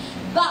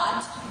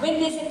 But when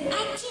there's an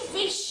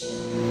activation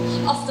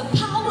of the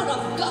power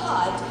of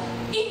God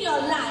in your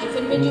life,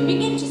 and when you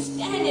begin to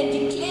stand and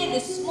declare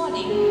this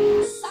morning,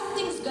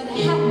 something's going to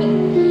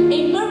happen.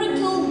 A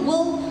miracle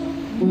will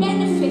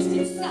manifest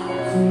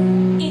itself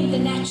in the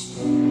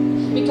natural,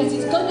 because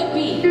it's going to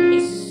be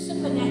a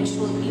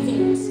supernatural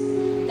event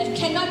that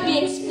cannot be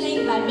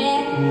explained by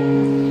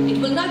man. It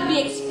will not be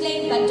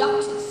explained by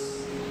doctors.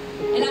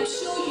 And I'm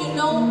sure you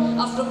know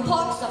of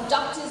reports of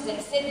doctors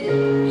that said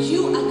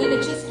you are going to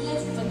just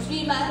live for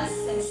 3 months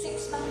and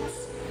 6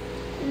 months.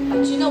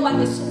 But you know what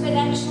the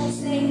supernatural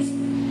says?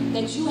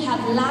 That you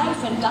have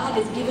life, and God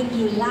has given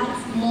you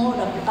life more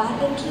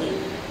abundantly.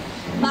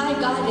 My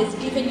God has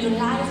given you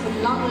life. With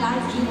long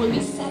life you will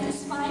be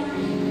satisfied.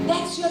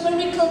 That's your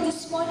miracle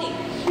this morning,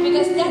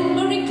 because that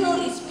miracle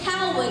is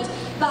powered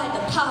by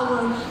the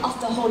power of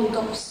the Holy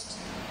Ghost.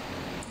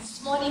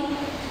 This morning,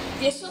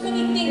 there's so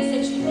many things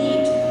that you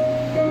need.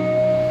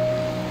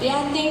 There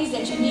are things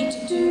that you need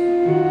to do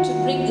to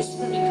bring this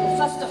miracle.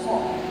 First of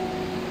all,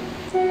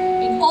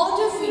 in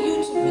order for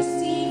you to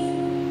receive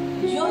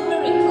your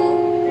miracle,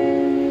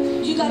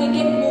 you got to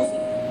get moving.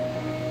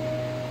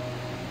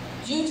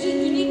 You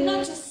need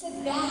not to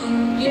sit back.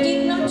 You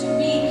need not to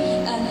be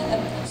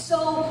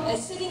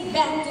sitting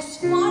back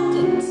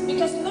despondent,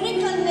 because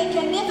miracle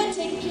can never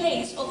take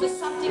place over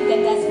something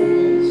that doesn't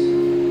move.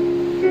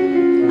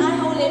 I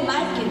hold a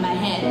mic in my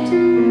hand,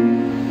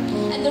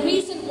 and the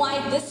reason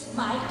why this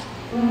mic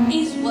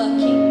is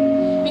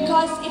working,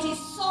 because it is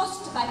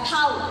sourced by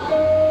power.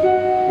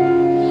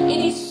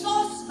 It is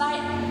sourced by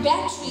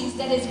batteries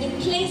that has been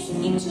placed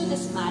into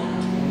this mic,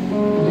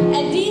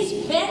 and these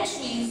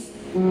batteries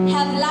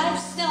have live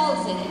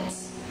cells in it.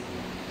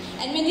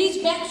 And when these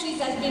batteries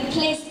have been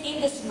placed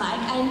in this mic,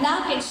 I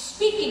now can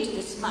speak into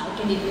this mic,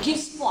 and it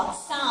gives forth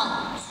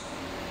sound.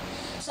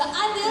 So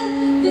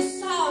under the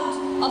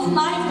sound of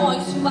my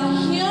voice, you are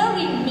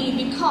hearing me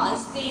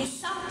because there is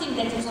something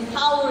that is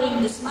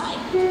empowering this mic.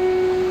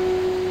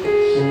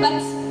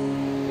 But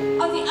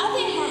on the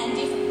other hand,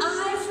 if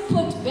I've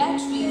put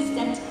batteries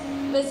that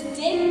was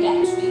dead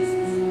batteries,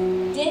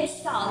 dead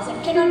cells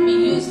that cannot be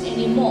used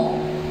anymore,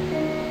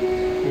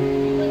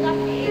 you will not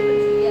be able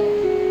to hear.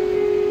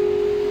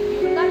 You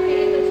will not be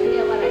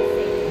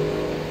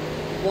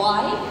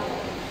Why?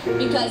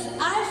 Because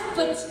I've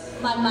put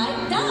my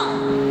mind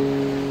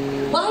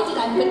down. Why did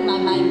I put my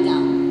mind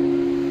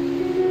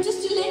down?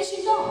 Just to let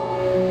you know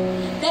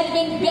that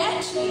when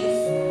batteries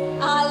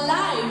are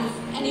alive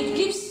and it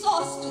gives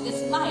source to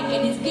this mic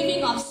and it's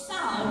giving off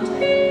sound,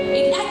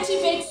 it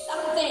activates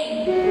something.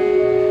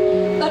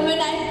 But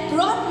when I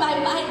brought my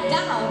mind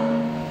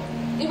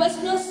down, there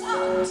was no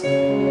sound.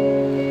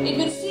 It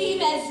would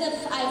seem as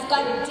if I've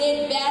got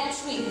dead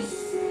batteries.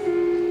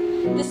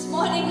 This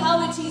morning,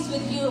 how it is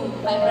with you,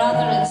 my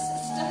brother and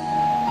sister?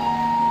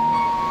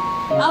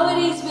 How it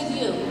is with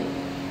you?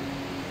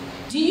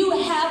 Do you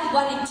have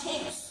what it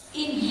takes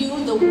in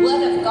you, the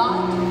Word of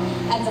God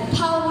and the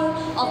power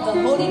of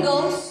the Holy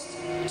Ghost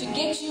to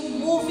get you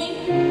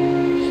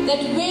moving?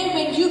 That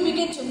when you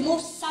begin to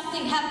move,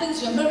 something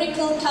happens, your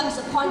miracle comes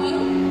upon you.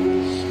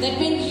 That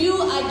when you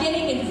are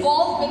getting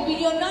involved, when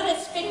you're not a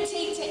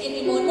spectator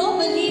anymore, no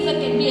believer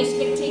can be a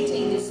spectator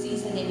in this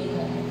season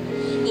anymore.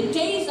 The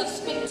days of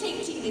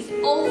spectating is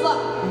over.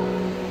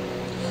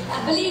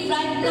 I believe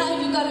right now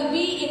you've got to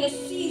be in a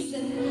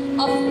season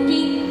of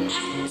being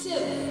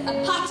active,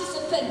 a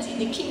participant in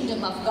the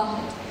kingdom of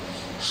God.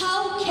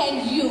 How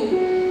can you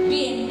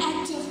be an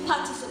active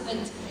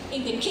participant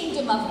in the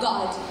kingdom of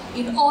God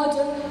in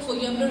order for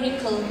your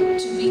miracle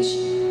to reach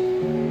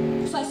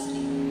you?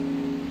 Firstly,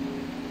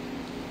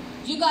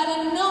 you got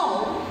to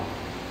know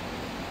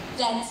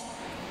that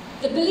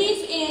the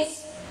belief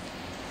is,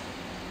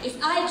 if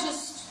I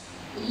just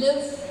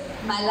live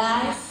my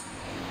life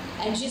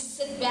and just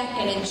sit back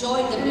and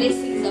enjoy the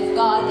blessings of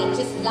God and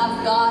just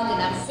love God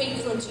and I'm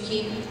faithful to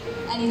Him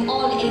and it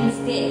all ends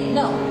there.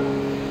 No.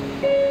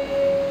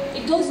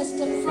 It goes a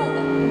step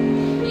further.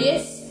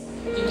 Yes,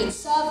 you can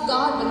serve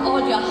God with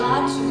all your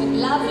heart, you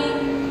can love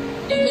Him,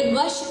 you can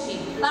worship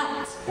Him,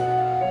 but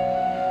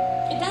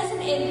it doesn't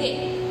end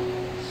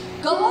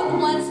there. God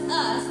wants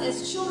us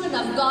as children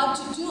of God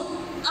to do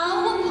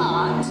our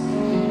part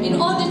in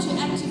order to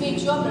activate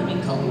your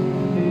miracle.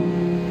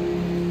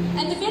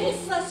 And the very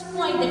first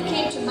point that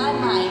came to my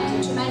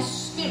mind, to my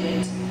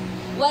spirit,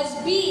 was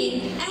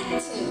being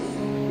active,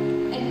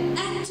 an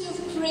active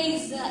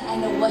praiser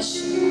and a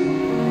worshiper.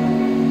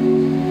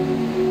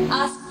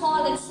 Ask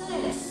Paul and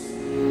Silas.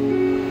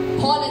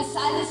 Paul and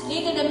Silas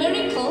needed a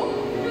miracle,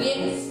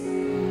 yes.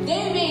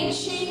 They were in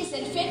chains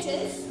and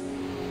fetters.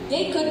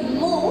 They could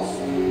move.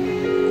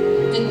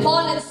 Did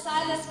Paul and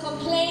Silas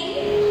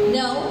complain?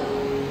 No.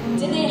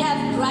 Did they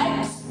have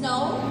gripes?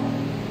 No.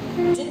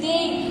 Did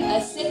they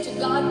say to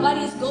God, what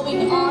is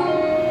going on?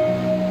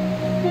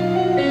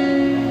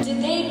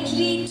 Did they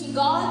plead to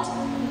God?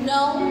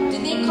 No.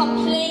 Did they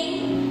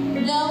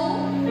complain?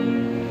 No.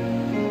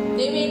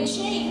 They were in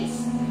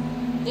chains.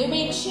 They were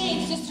in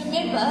chains. Just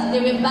remember,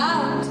 they were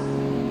bound.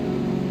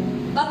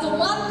 But the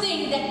one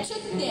thing that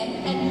took them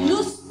and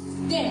loosed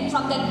them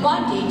from that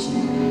bondage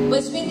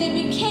was when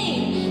they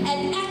became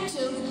an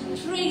active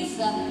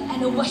praiser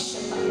and a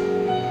worshiper.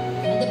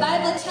 And the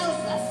Bible tells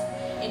us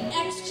in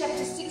Acts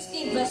chapter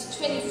 16 verse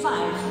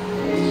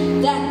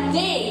 25 that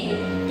they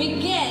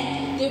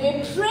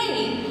were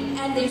praying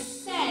and they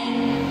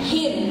sang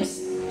hymns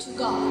to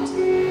God.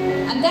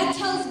 And that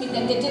tells me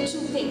that they did two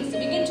things. They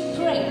began to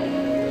pray,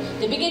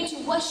 they began to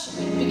worship,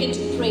 and they began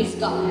to praise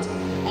God.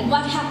 And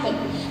what happened?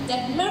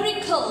 That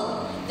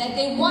miracle that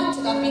they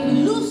wanted of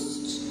being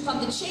loosed from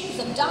the chains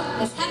of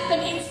darkness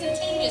happened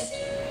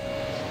instantaneously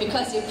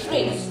because they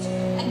praised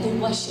and they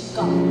worshiped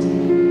God.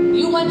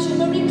 You want your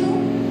miracle?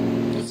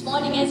 This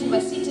morning as you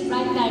are seated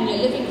right now in your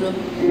living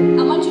room,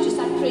 I want you to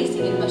start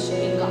praising and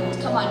worshiping God.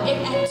 Come on,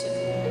 get active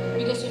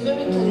because your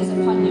miracle is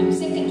upon you.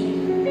 Secondly,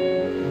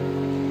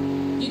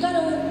 you got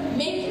to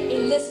make a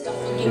list of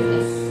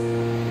forgiveness.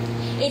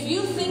 If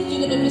you think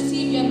you're going to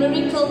receive your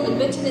miracle with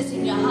bitterness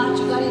in your heart,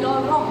 you got it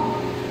all wrong.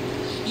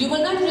 You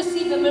will not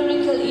receive a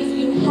miracle if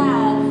you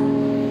have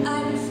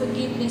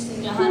unforgiveness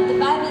in your heart. The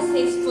Bible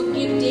says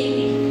forgive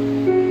daily.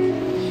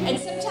 And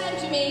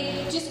sometimes you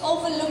may just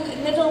overlook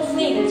little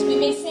things. We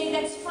may say,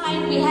 that's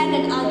fine, we had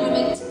an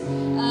argument.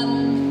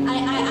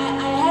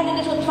 I had a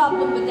little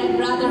problem with that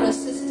brother or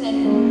sister,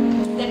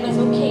 and that was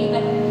okay.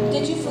 But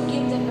did you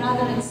forgive that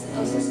brother or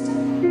sister?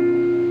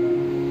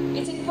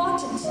 It's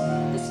important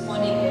this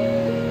morning,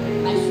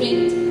 my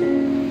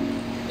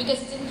friend,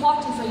 because it's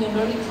important for your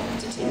miracle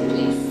to take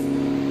place.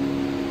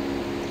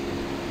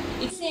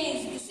 It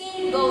says, the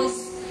saying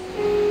goes,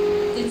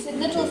 it's the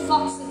little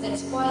foxes that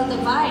spoil the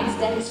vines.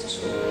 That is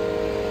true.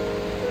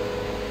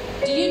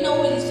 Do you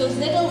know it's those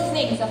little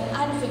things of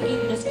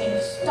unforgiveness can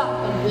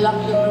stop and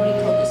block your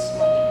miracle this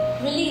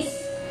morning? Release.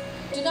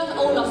 Do not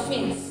hold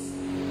offense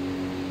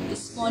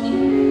this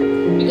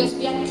morning, because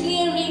we are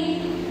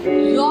clearing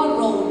your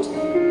road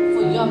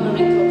for your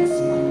miracle this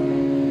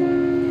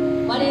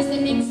morning. What is the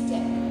next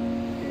step?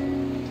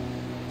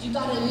 You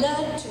got to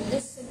learn to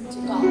listen to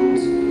God.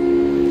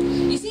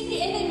 You see,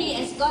 the enemy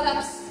has got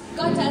us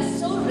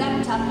so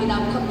wrapped up in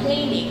our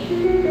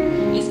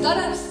complaining. He's got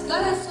us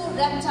so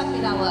wrapped up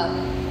in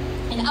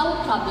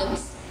our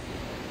problems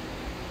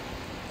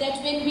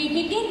that when we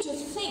begin to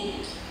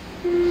think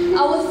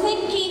Our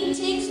thinking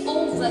takes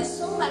over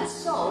so much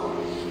so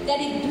that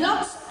it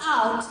blocks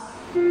out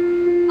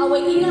our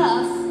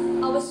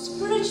ear, our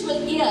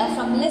spiritual ear,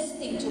 from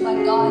listening to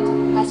what God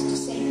has to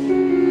say.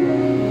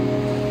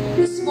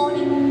 This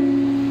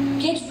morning,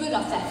 get rid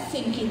of that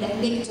thinking, that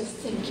negative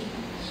thinking.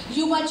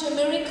 You want your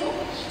miracle?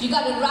 You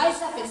got to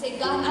rise up and say,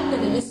 God, I'm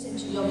going to listen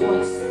to your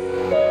voice.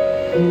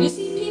 You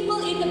see,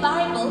 people in the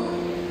Bible,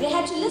 they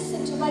had to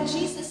listen to what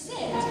Jesus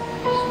said.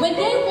 When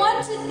they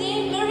wanted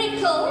their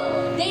miracle,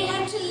 they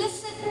had to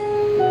listen.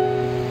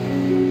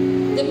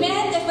 The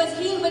man that was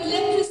healed with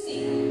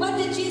leprosy, what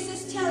did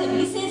Jesus tell him?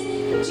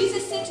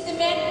 Jesus said to the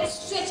man,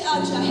 stretch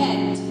out your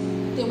hand.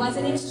 There was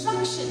an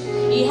instruction.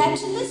 He had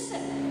to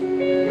listen.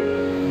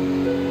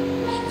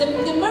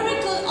 The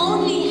miracle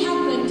only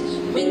happened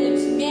when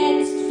the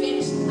man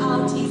stretched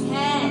out his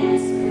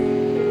hands.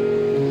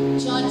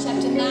 John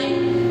chapter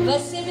 9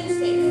 verse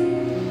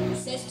 7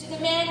 says to the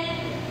man,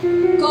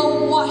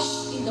 go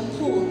wash in the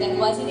pool. That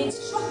was an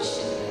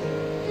instruction,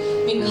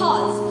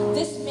 because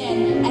this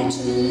man had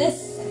to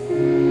listen.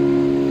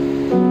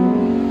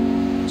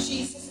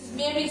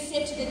 Mary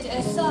said to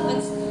the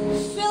servants,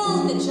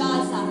 fill the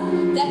jars up.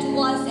 That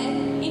was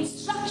an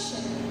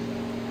instruction.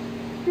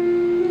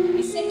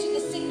 He said to the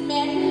sick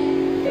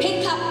man,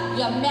 pick up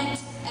your mat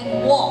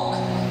and walk.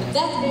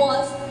 That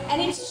was an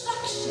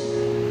instruction.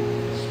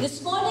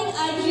 This morning,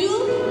 are you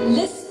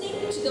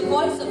listening to the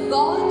voice of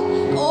God,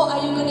 or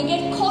are you going to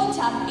get caught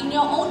up in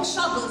your own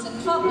troubles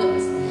and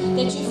problems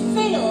that you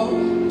fail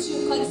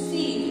to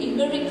conceive a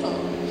miracle,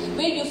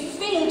 where you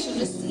fail to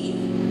receive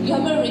your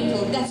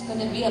miracle? That's going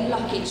to be a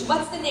blockage.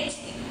 What's the next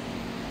thing?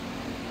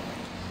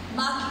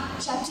 Mark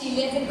chapter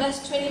 11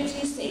 verse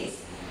 23 says,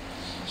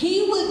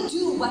 he will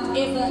do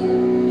whatever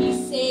he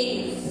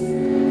says.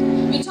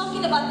 We're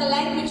talking about the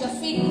language of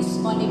faith this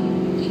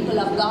morning, people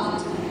of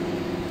God.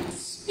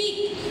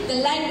 Speak the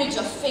language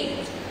of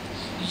faith.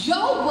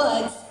 Your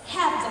words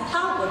have the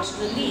power to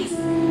release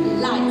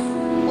life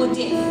or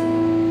death.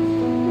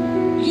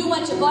 You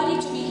want your body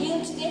to be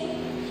healed today?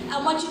 I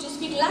want you to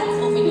speak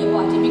life over your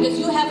body, because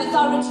you have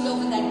authority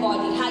over that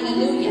body.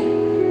 Hallelujah.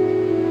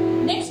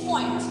 Next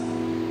point.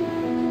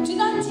 Do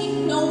not take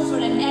no for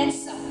an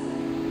answer.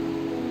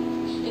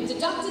 If the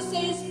doctor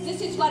says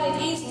this is what it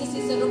is, this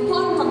is a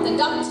report from the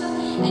doctor,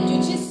 and you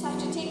just have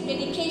to take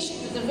medication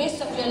for the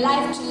rest of your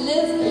life to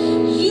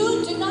live,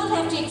 you do not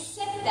have to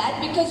accept that,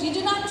 because you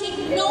do not take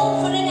no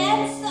for an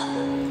answer.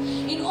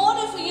 In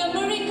order for your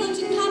miracle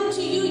to come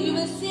to you, you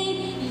will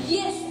say,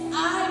 yes,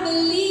 I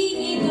believe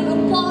in the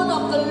report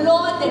of the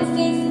Lord that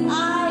says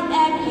I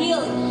am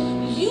healed.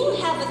 You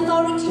have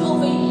authority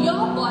over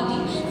your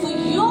body for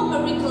your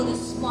miracle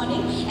this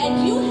morning,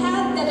 and you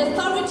have that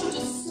authority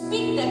to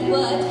speak that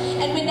word.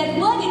 And when that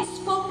word is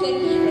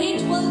spoken,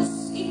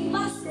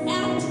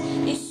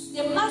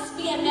 there must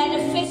be a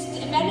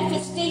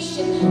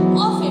manifestation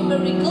of a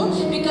miracle,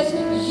 because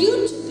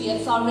you took the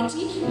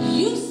authority,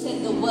 you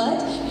said the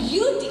word,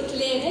 you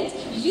declared it,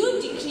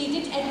 you decreed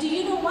it, and do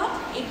you know what?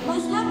 It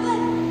must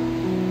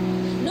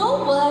happen.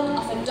 No word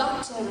of a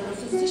doctor or a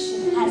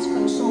physician has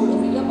control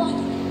over your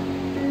body.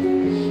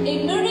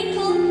 A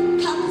miracle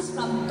comes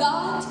from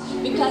God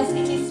because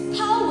it is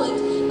powered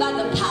by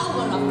the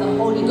power of the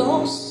Holy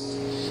Ghost.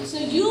 So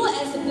you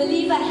as a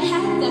believer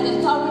have that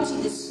authority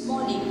this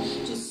morning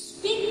to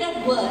speak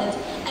that word,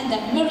 and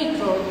that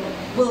miracle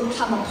will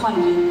come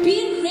upon you.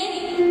 Be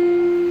ready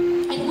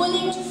and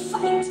willing to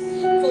fight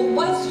for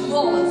what's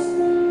yours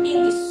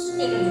in the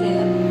spirit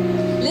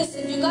realm.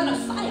 Listen, you gotta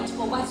fight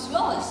for what's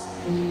yours.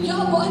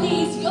 Your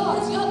body is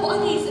yours. Your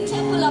body is the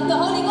temple of the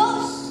Holy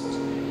Ghost.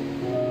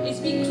 It's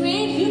been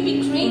created, you've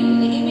been created in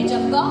the image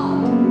of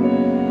God.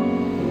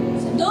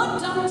 So no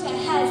doctor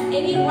has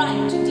any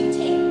right to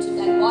dictate to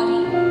that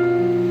body.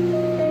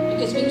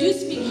 Because when you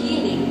speak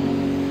healing,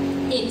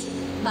 it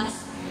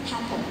must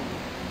happen.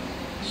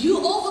 You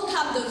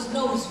overcome those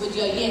no's with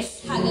your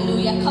yes.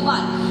 Hallelujah. Come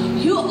on.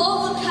 You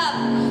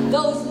overcome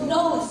those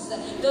no's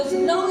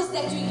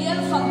that you hear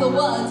from the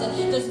world,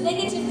 those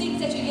negative things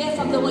that you hear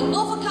from the world.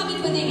 Overcome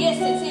it with a yes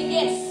and say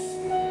yes.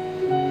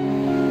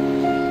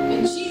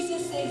 When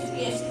Jesus says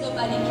yes,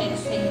 nobody can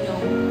say no.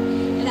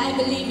 And I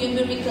believe your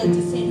miracle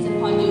descends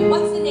upon you.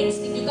 What's the next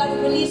thing? You got to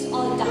release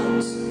all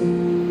doubt.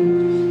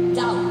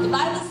 Doubt. The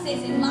Bible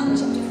says in Mark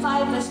chapter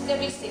 5 verse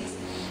 36,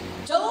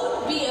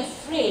 don't be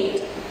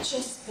afraid,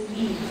 just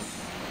believe.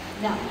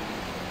 Now,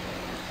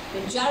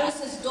 when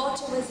Jairus'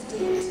 daughter was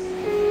dead,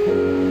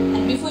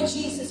 and before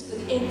Jesus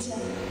could enter,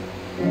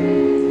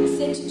 he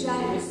said to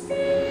Jairus,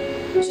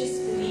 just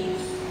believe.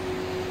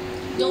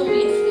 Don't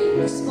be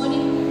afraid. This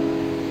morning,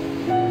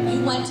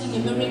 you wanting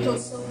your miracle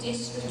so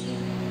desperately,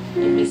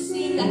 and we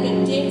see like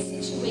a dead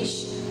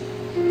situation.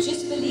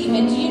 Just believe.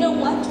 And do you know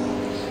what?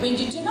 When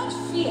you do not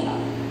fear,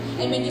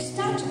 and when you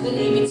start to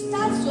believe, it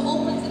starts to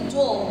open the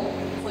door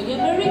for your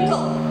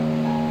miracle.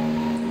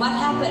 What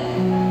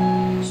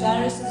happened?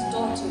 Jairus'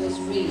 daughter was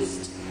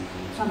raised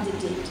from the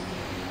dead.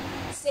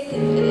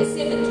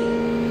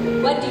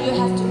 Seventhly, what do you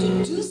have to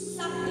do? Do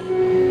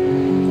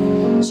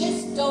something.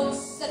 Just don't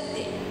sit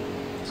there.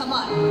 Come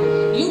on.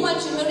 You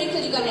want your miracle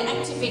you got to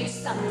activate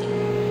something.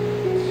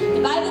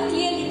 The Bible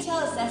clearly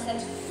tells us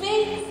that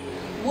faith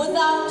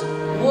without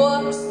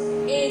works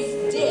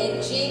is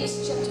dead.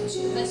 James chapter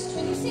 2 verse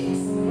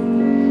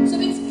 26. So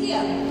it's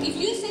clear. If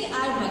you say,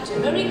 I want a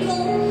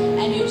miracle,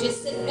 and you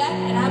just sit back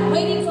and I'm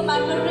waiting for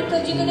my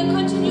miracle, you're going to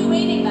continue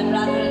waiting, my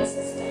brother and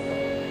sister.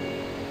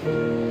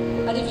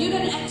 But if you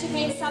don't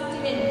activate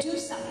something and do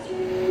something,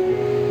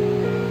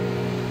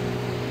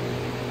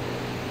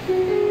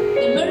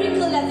 the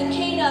miracle at the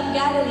Cana of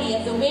Galilee,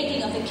 at the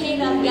wedding of the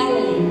Cana of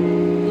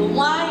Galilee, the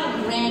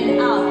wine ran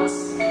out.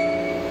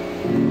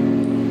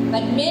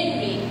 But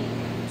Mary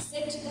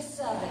said to the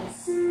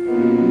servants,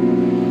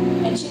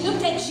 and she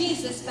looked at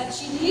Jesus, but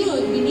she knew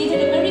we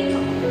needed a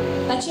miracle.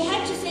 But she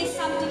had to say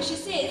something. She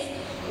says,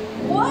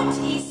 what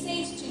he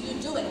says to you,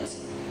 do it.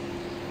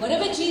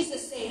 Whatever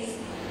Jesus says,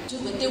 do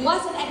it. There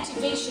was an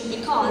activation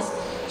because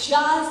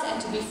jars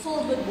had to be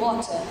filled with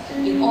water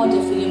in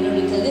order for your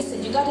miracle.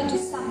 Listen, you got to do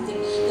something.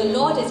 The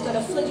Lord is going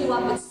to fill you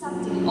up with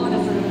something in order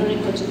for a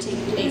miracle to take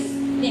place.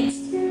 Next,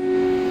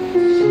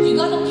 you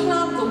got to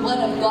plant the word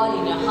of God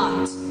in your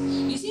heart.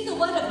 You see, the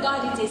word of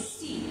God is a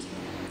seed.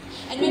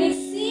 And when a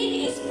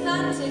seed is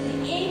planted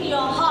in your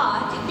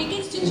heart, it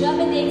begins to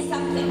germinate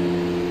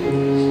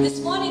something. This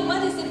morning,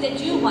 what is it that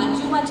you want?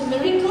 You want a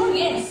miracle?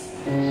 Yes.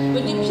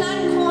 When you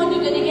plant corn,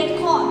 you're going to get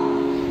corn.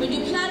 When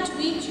you plant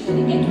wheat, you're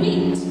going to get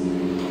wheat.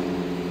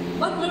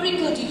 What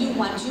miracle do you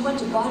want? You want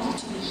your body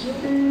to be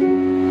healed.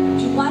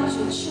 You want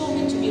your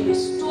children to be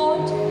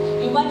restored.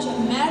 You want your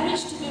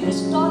marriage to be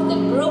restored, the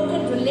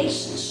broken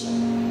relationship.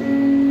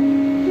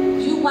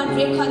 You want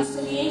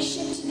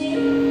reconciliation today.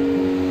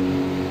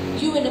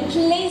 You in a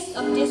place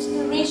of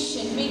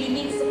desperation where you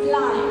need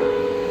supply.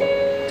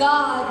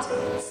 God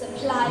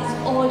supplies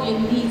all your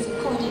needs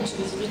according to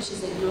his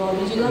riches and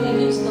glory. You got to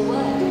use the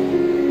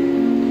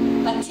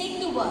word. But take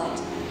the word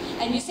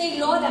and you say,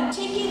 Lord, I'm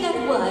taking that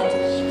word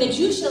that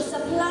you shall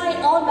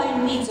supply all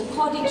my needs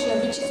according to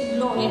your riches and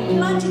glory, and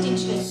plant it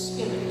into your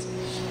spirit.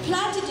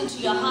 Plant it into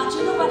your heart.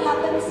 You know what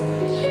happens?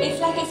 It's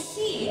like a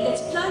seed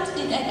that's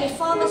planted, like a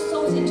farmer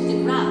sows into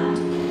the ground.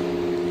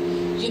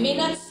 You may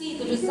not see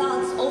the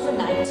results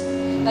overnight,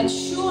 but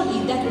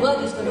surely that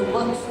word is going to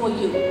work for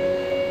you.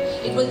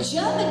 It will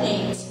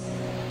germinate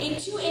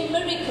into a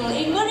miracle.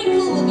 A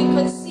miracle will be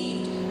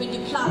conceived when you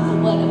plant the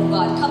word of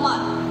God. Come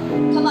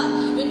on, come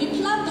on. When you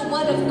plant the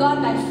word of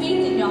God by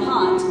faith in your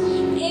heart,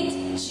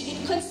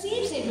 it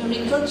conceives a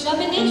miracle.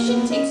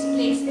 Germination takes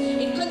place.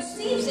 It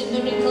conceives a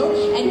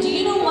miracle. And do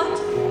you know what?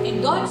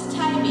 In God's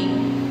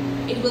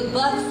timing, it will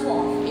birth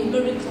forth a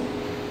miracle.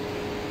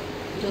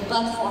 It will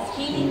birth forth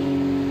healing.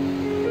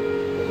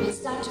 You will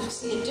start to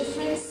see a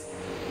difference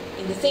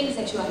in the things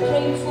that you are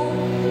praying for.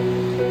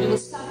 You will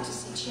start to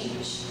see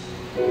change.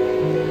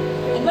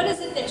 And what is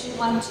it that you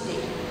want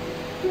today?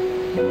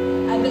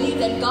 I believe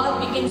that God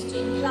begins to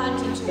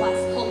implant into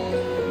us hope.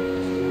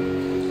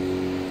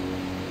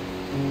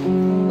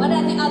 What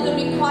are the other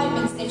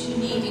requirements that you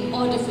need in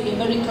order for your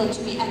miracle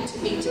to be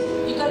activated?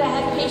 You got to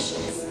have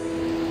patience.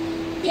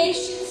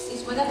 Patience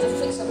is one of the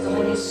fruits of the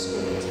Holy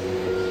Spirit.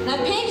 Now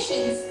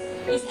patience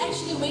is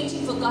actually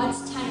waiting for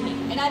God's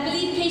timing. And I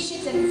believe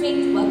patience and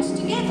faith works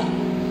together.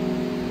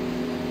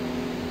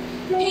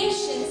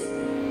 Patience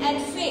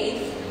and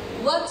faith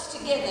works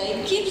together.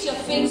 It keeps your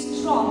faith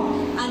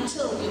strong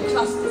until you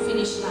cross the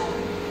finish line.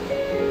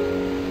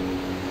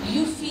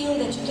 You feel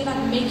that you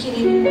cannot make it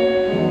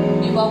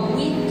anymore. You are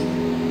weak.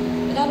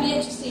 But I'm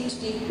here to say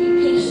today,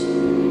 be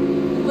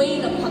patient.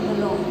 Wait upon the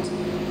Lord.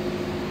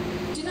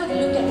 Do not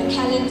look at the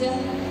calendar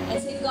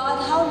and say,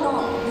 God, how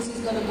long this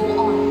is going to go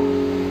on?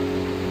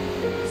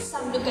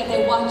 Some look at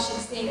their watch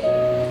and say,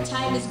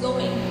 time is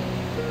going.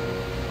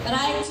 But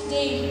I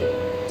today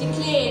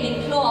declare and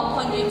implore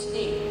upon you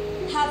today,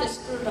 have a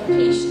spirit of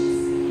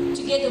patience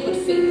together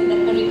with faith, and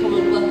that miracle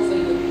will work for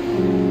you.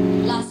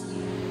 Lastly,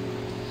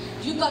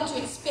 you got to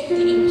expect the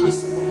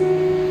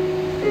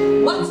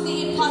impossible. What's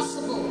the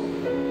impossible?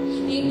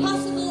 The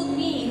impossible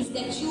means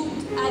that you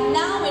are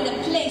now in a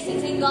place and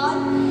say, God,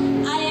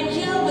 I am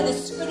here with a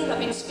spirit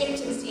of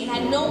expectancy, and I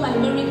know my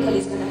miracle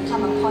is going to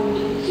come upon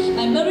me.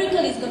 My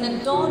miracle is going to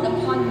dawn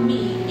upon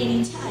me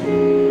anytime.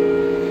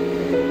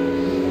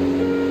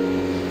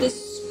 The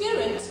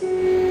spirit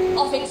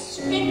of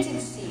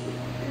expectancy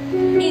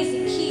is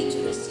the key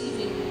to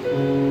receiving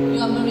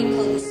your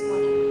miracle this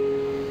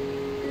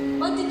morning.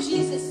 What did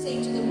Jesus say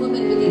to the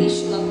woman with the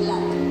issue of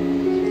blood?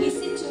 He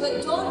said to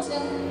her,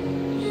 daughter,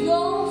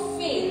 your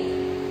faith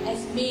has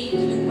made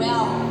you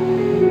well.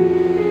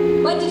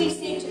 What did he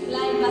say to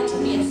blind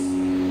Bartimaeus?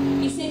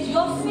 He said,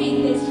 your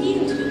faith has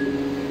healed you.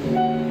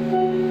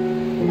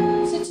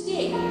 So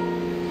today,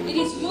 it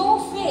is your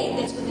faith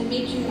that's going to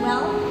make you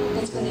well,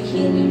 that's going to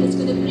heal you, that's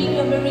going to bring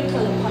your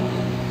miracle upon you.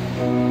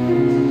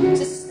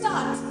 So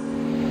start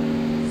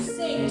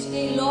saying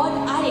today, Lord,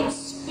 I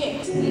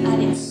expect the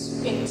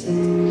unexpected.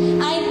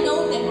 I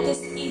know that this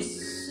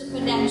is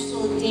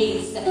supernatural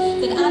days, that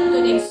I'm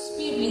going to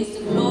experience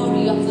the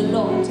glory of the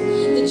Lord.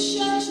 The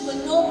church will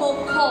no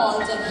more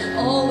called,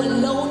 oh, we're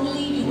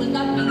lonely, you will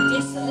not be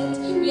desolate.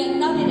 We are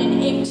not in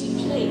an empty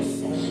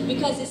place.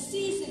 Because the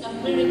season of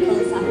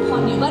miracles are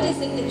upon you. What is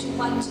it that you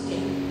want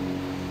today?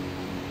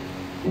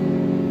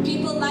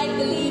 People might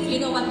believe, you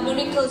know what,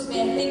 miracles were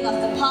a thing of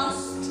the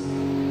past.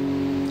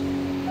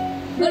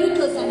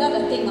 Miracles are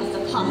not a thing of the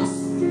past.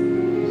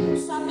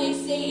 Some may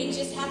say it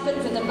just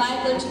happened for the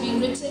Bible to be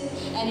written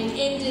and it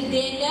ended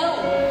there. No.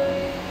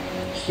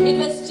 It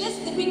was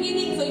just the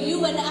beginning for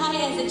you and I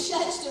as a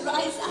church to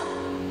rise up.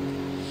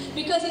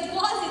 Because it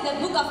was in the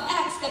book of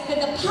Acts that when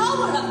the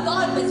power of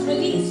God was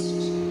released,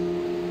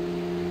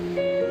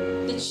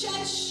 the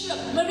church shook,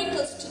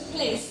 miracles took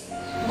place.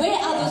 Where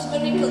are those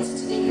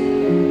miracles today?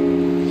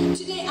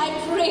 Today I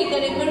pray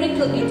that a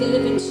miracle be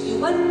delivered to you.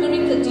 What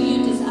miracle do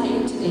you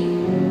desire today?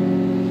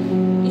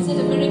 Is it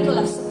a miracle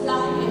of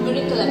supply, a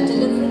miracle of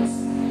deliverance,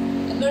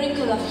 a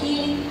miracle of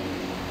healing,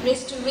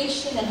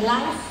 restoration and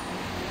life?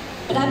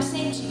 But I'm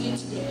saying to you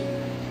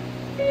today,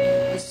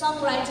 the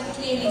songwriter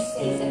clearly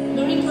says that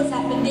miracles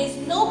happen. There's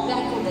no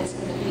battle that's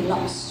going to be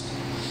lost.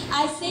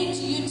 I say to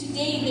you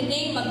today in the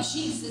name of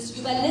Jesus,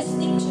 you are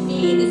listening to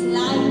me in this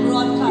live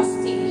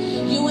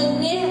broadcasting. You will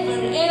never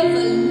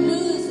ever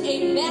lose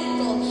a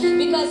battle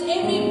because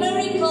every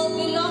miracle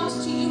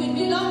belongs to you. It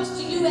belongs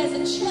to you as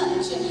a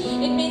church.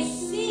 It may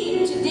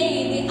seem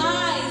today in the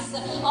eyes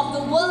of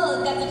the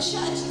world that the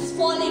church is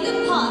falling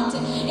apart.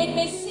 It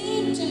may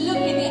seem to look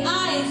in the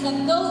eyes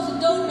of those who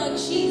don't know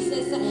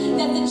Jesus that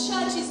the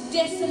church is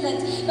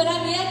desolate. But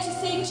I'm here to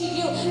say to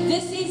you,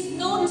 this is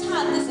no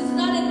time, this is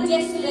not a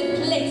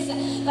desolate place,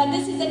 but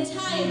this is a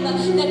time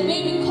that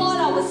when we call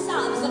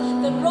ourselves,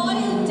 the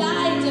royal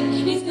diadem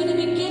is going to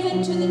be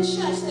given to the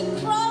church, the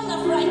crown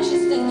of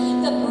righteousness,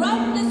 the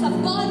brightness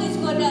of God is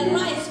going to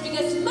arise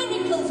because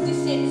miracles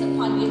descends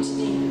upon you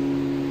today.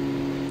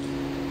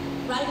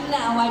 Right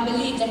now, I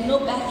believe that no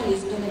battle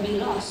is going to be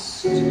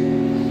lost.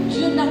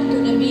 You're not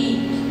going to be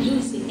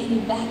losing any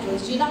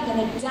battles. You're not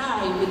going to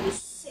die with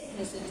this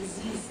sickness and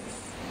diseases.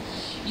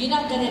 You're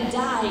not going to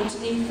die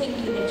today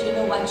thinking that, you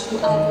know what, you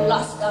have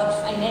lost out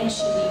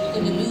financially. You're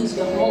going to lose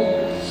your home.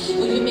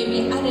 Or you may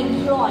be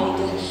unemployed.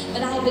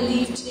 But I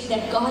believe today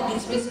that God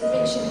is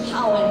resurrection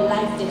power and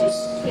life that is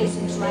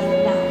present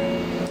right now.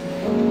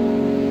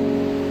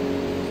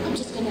 I'm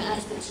just going to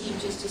ask the team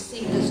just to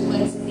sing those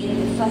words at the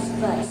end of the first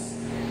verse.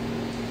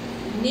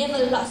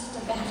 Never lost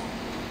a battle.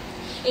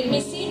 It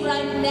may seem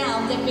right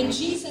now that when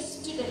Jesus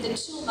stood at the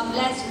tomb of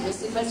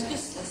Lazarus, it was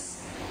useless.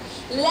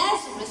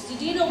 Lazarus,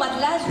 did you know what?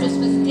 Lazarus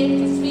was dead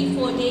for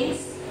 3-4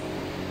 days?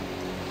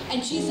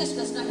 And Jesus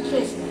was not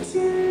present.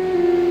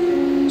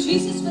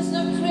 Jesus was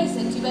not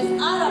present. He was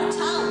out of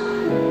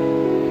town.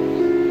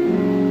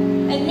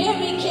 And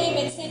Mary came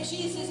and said,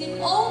 Jesus, if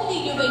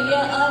only you were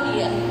here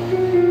earlier,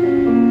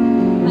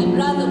 my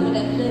brother would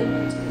have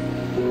lived.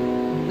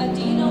 But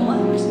do you know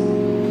what?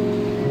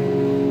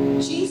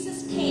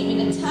 Jesus came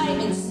in a time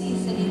and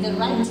season in the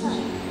right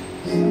time.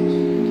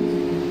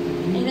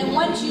 And I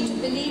want you to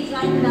believe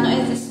right now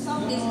as the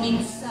song is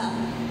being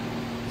sung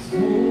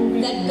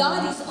that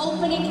God is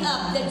opening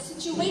up that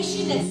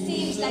situation that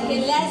seems like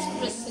a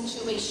Lazarus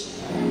situation,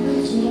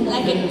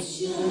 like a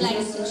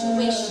tomb-like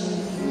situation,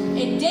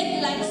 a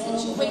dead-like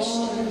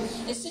situation,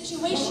 a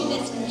situation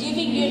that's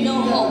giving you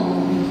no hope.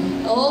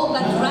 Oh,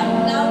 but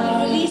right now we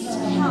release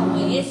power.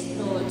 Yes,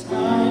 Lord.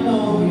 I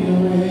know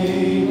you're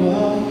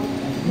able.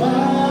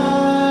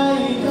 My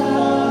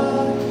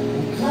God,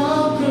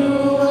 come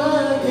through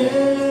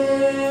again.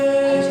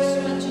 I just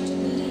want you to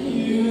believe.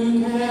 You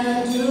can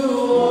do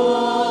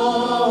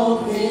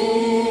all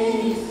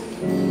things.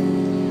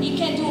 He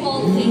can do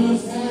all things.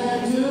 You can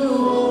do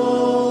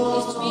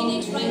all He's doing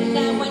it right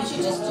now. I want you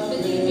just to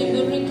believe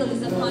your miracle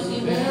is upon you.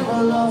 Never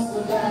lost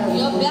the battle.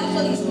 Your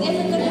battle is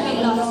never going to be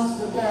lost. Lost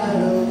the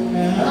battle.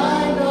 And I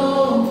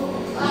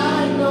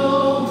know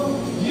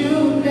you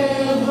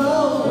never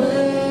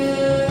will.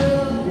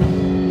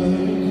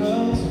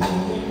 Miracles when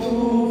we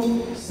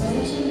move,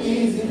 such an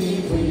easy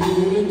thing for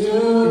you to do.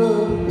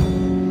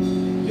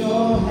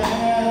 Your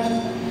hand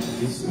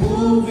is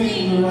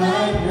moving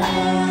right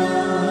now.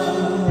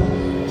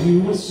 You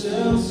will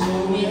still show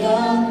me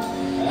up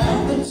at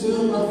the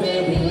tomb of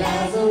every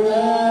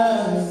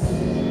Lazarus.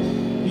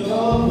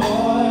 Your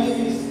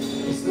voice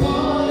is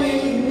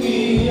calling me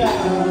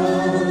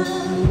out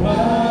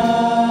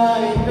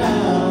right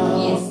now.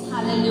 Yes,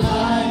 hallelujah.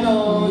 I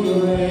know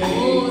you're Oh,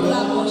 able.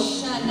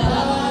 Raboshana,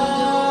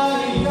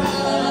 My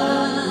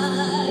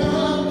God,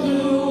 come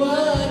through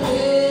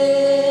again.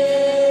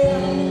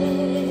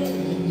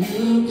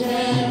 You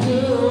can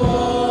do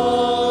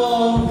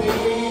all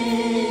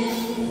things.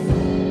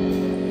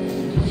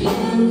 You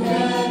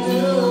can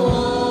do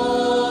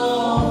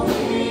all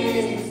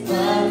things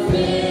but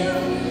fail.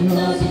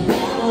 'Cause you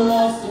never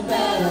lost a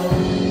battle.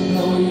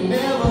 No, you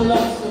never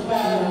lost a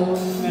battle.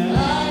 And I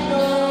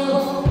know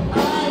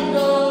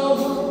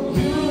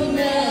you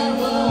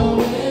never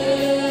will.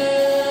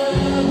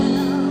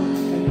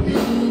 And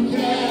you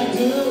can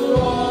do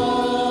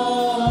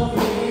all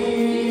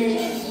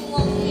things. do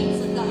all things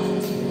of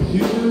God.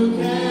 You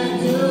can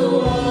do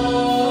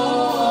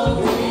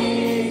all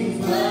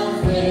things but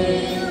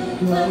fail.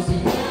 'Cause you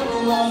never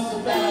lost a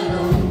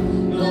battle.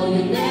 No,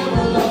 you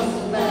never lost a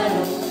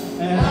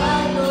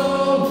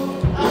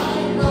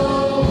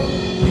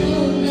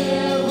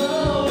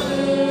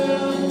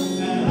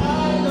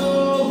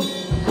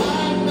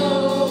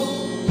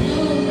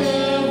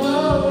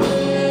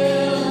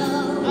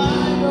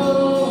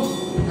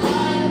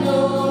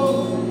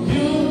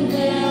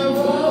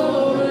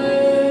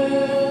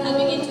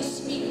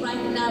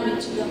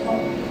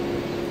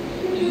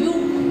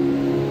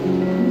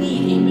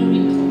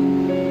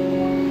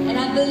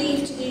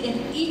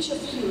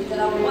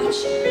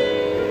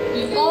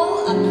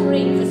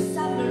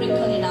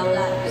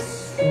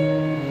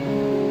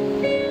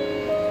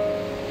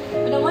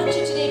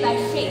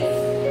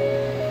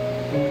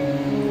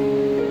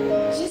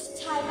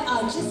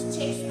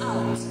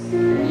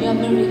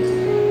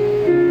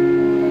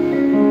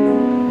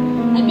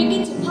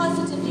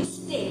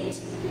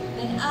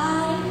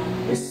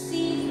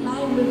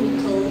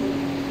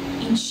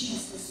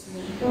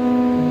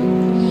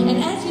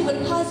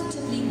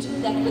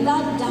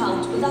without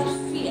doubt, without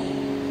fear,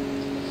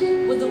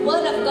 with the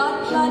word of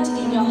God planted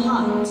in your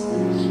heart,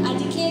 I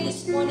declare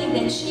this morning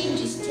that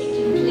change is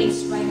taking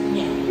place right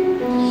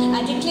now.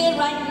 I declare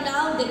right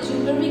now that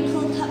your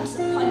miracle comes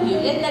upon you.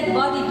 Let that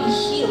body be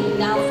healed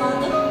now,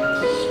 Father.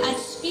 I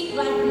speak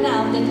right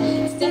now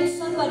that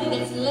somebody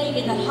that's laying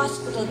in that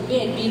hospital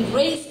bed be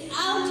raised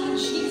out in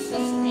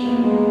Jesus'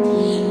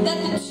 name.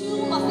 That the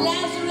tomb of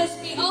Lazarus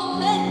be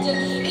opened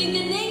in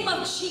the name of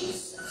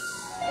Jesus.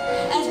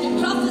 As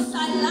we prophesy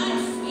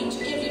life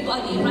into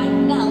everybody right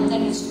now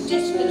that is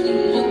desperately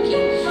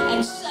looking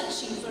and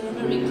searching for a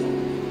miracle.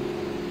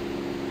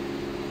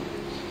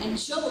 And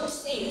Job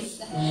says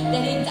that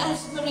he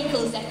does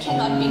miracles that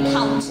cannot be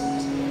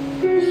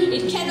counted.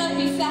 It cannot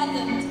be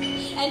fathomed.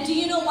 And do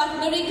you know what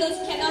miracles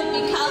cannot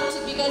be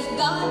counted? Because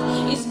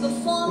God is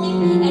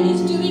performing and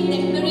He's doing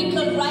that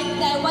miracle right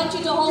now. I want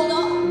you to hold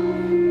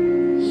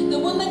on. The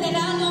woman that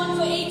held on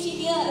for 18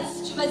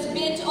 years, she was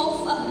bent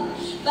over,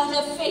 but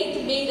her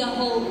faith made her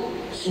whole.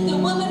 The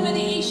woman with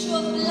the issue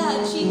of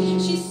blood,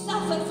 she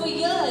suffered for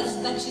years,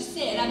 but she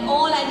said, and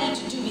all I need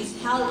to do is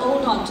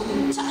hold on to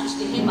Him, touch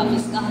the hem of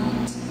His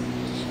garment.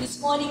 This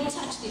morning,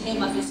 touch the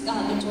hem of His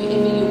garment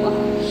wherever you are,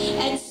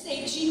 and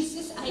say,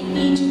 Jesus, I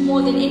need you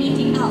more than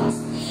anything else.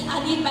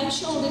 I need my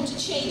children to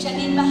change. I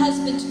need my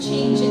husband to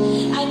change.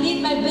 I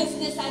need my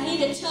business. I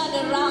need a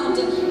turnaround.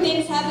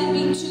 Things haven't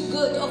been too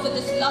good over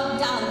this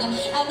lockdown.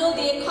 I know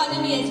the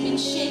economy has been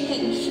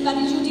shaken, but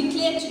you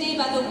declare today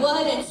by the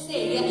word and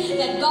say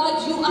that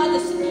God, you are the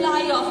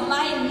supplier of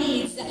my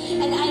needs,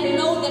 and I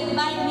know that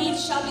my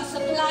needs shall be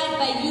supplied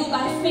by you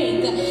by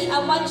faith.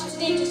 I want you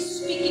today to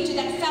speak into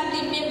that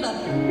family member.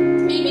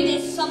 Maybe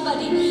there's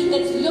somebody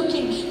that's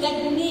looking,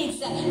 that needs,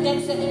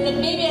 that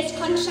maybe has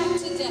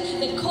contracted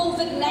the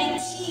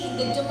COVID-19,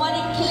 the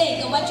demonic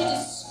plague. I want you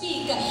to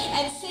speak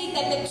and say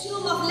that the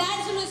tomb of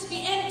Lazarus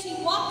be empty.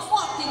 Walk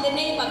forth in the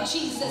name of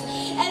Jesus.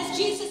 As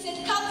Jesus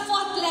said, come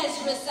forth,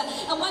 Lazarus.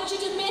 I want you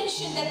to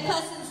mention that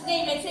person's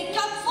name and say,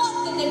 come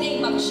forth in the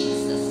name of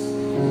Jesus.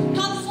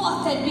 Come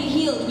forth and be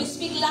healed. We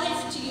speak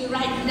life to you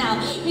right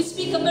now. We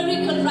speak a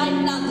miracle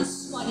right now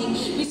this morning.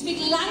 We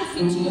speak life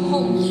into your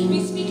home.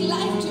 We speak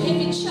life to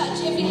every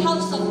church, every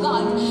house of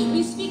God.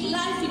 We speak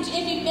life into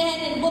every man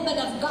and woman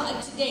of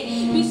God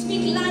today. We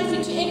speak life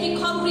into every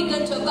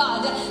congregant of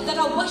God that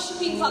are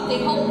worshiping from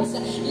their homes.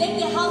 Let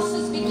their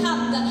houses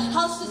become the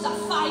houses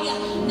of fire,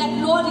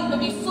 that Lord, it will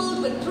be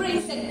filled with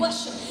praise and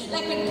worship.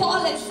 Like when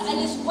Paul and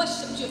Silas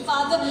worshipped you,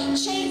 Father,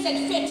 chains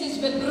and fetters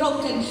were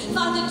broken.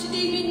 Father,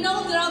 today we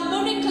know that our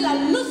miracle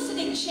are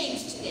loosening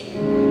chains today.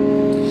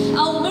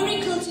 Our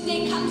miracle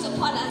today comes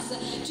upon us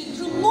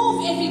to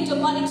remove every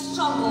demonic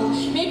stronghold.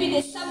 Maybe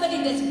there's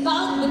somebody that's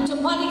bound with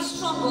demonic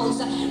strongholds.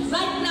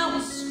 Right now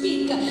we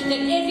speak that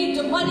every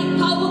demonic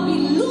power be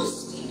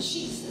loosed in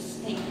Jesus'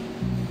 name.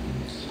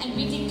 And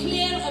we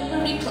declare a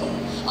miracle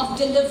of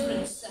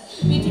deliverance.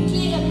 We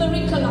declare a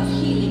miracle of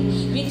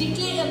healing. We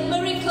declare a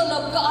miracle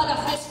of God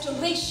of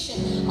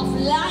restoration, of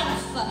life.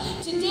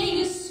 Today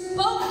you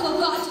spoke, oh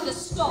God, to the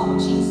storm,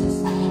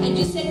 Jesus, and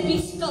you said, be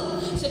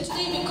still. So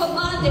today we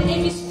command that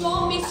every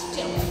storm be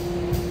still.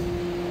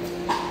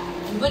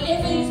 And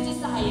whatever is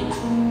desired,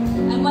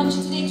 I want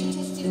you today to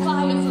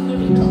testify of a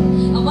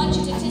miracle. I want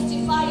you to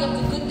testify of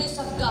the goodness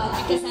of God,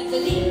 because I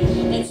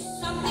believe that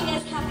something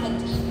has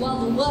happened while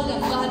the word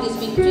of God has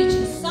been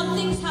preaching.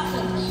 Something's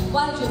happened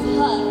while you've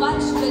heard, while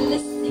you've been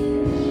listening.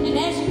 And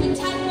as you will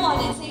type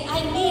on and say,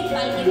 I need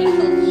my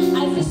miracle.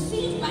 I've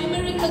received my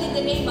miracle in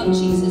the name of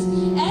Jesus.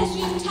 As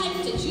you've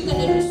typed it, you're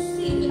going to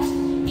receive it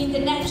in the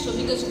natural,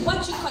 because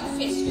what you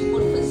confess, you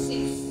will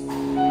possess.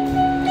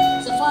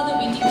 So Father,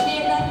 we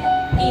declare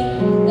that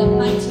in the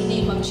mighty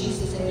name of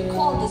Jesus, and we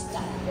call this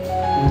done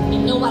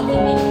in no other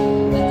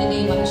name but the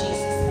name of Jesus.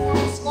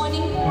 This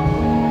morning,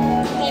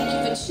 thank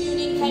you for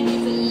tuning, thank you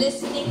for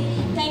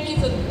listening, thank you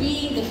for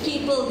being the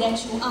people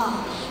that you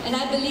are. And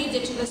I believe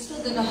that you are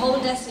still going to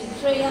hold us in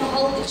prayer,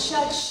 hold the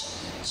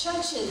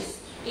churches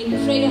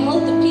in prayer,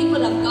 hold the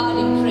people of God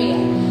in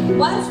prayer.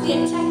 Once the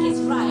attack is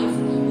rife,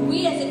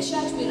 we as a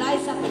church, we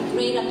rise up in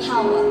greater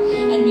power,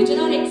 and we do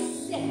not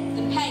accept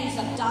the pangs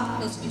of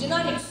darkness. We do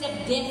not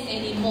accept death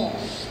anymore,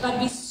 but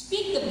we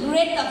speak the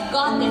breath of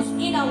God that's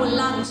in our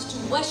lungs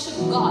to worship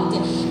God,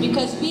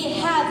 because we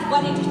have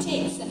what it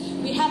takes.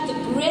 We have the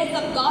breath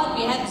of God.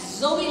 We have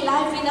Zoe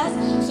life in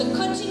us. So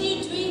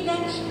continue doing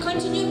that.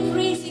 Continue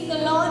praising the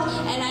Lord.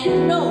 And I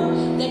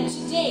know that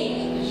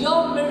today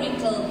your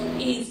miracle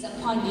is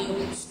upon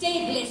you.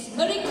 Stay blessed.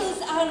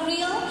 Miracles are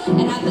real,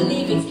 and I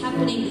believe it's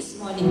happening this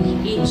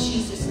morning in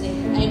Jesus'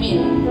 name.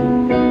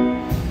 Amen.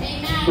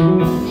 Amen.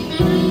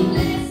 Amen.